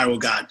desire, oh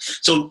God.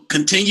 So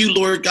continue,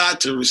 Lord God,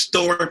 to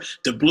restore,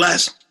 to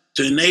bless,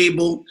 to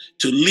enable,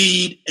 to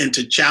lead, and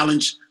to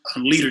challenge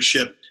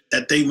leadership,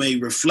 that they may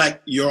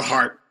reflect your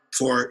heart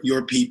for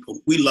your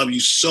people. We love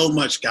you so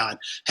much, God.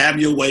 Have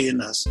your way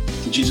in us.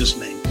 In Jesus'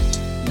 name,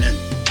 amen.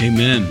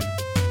 Amen.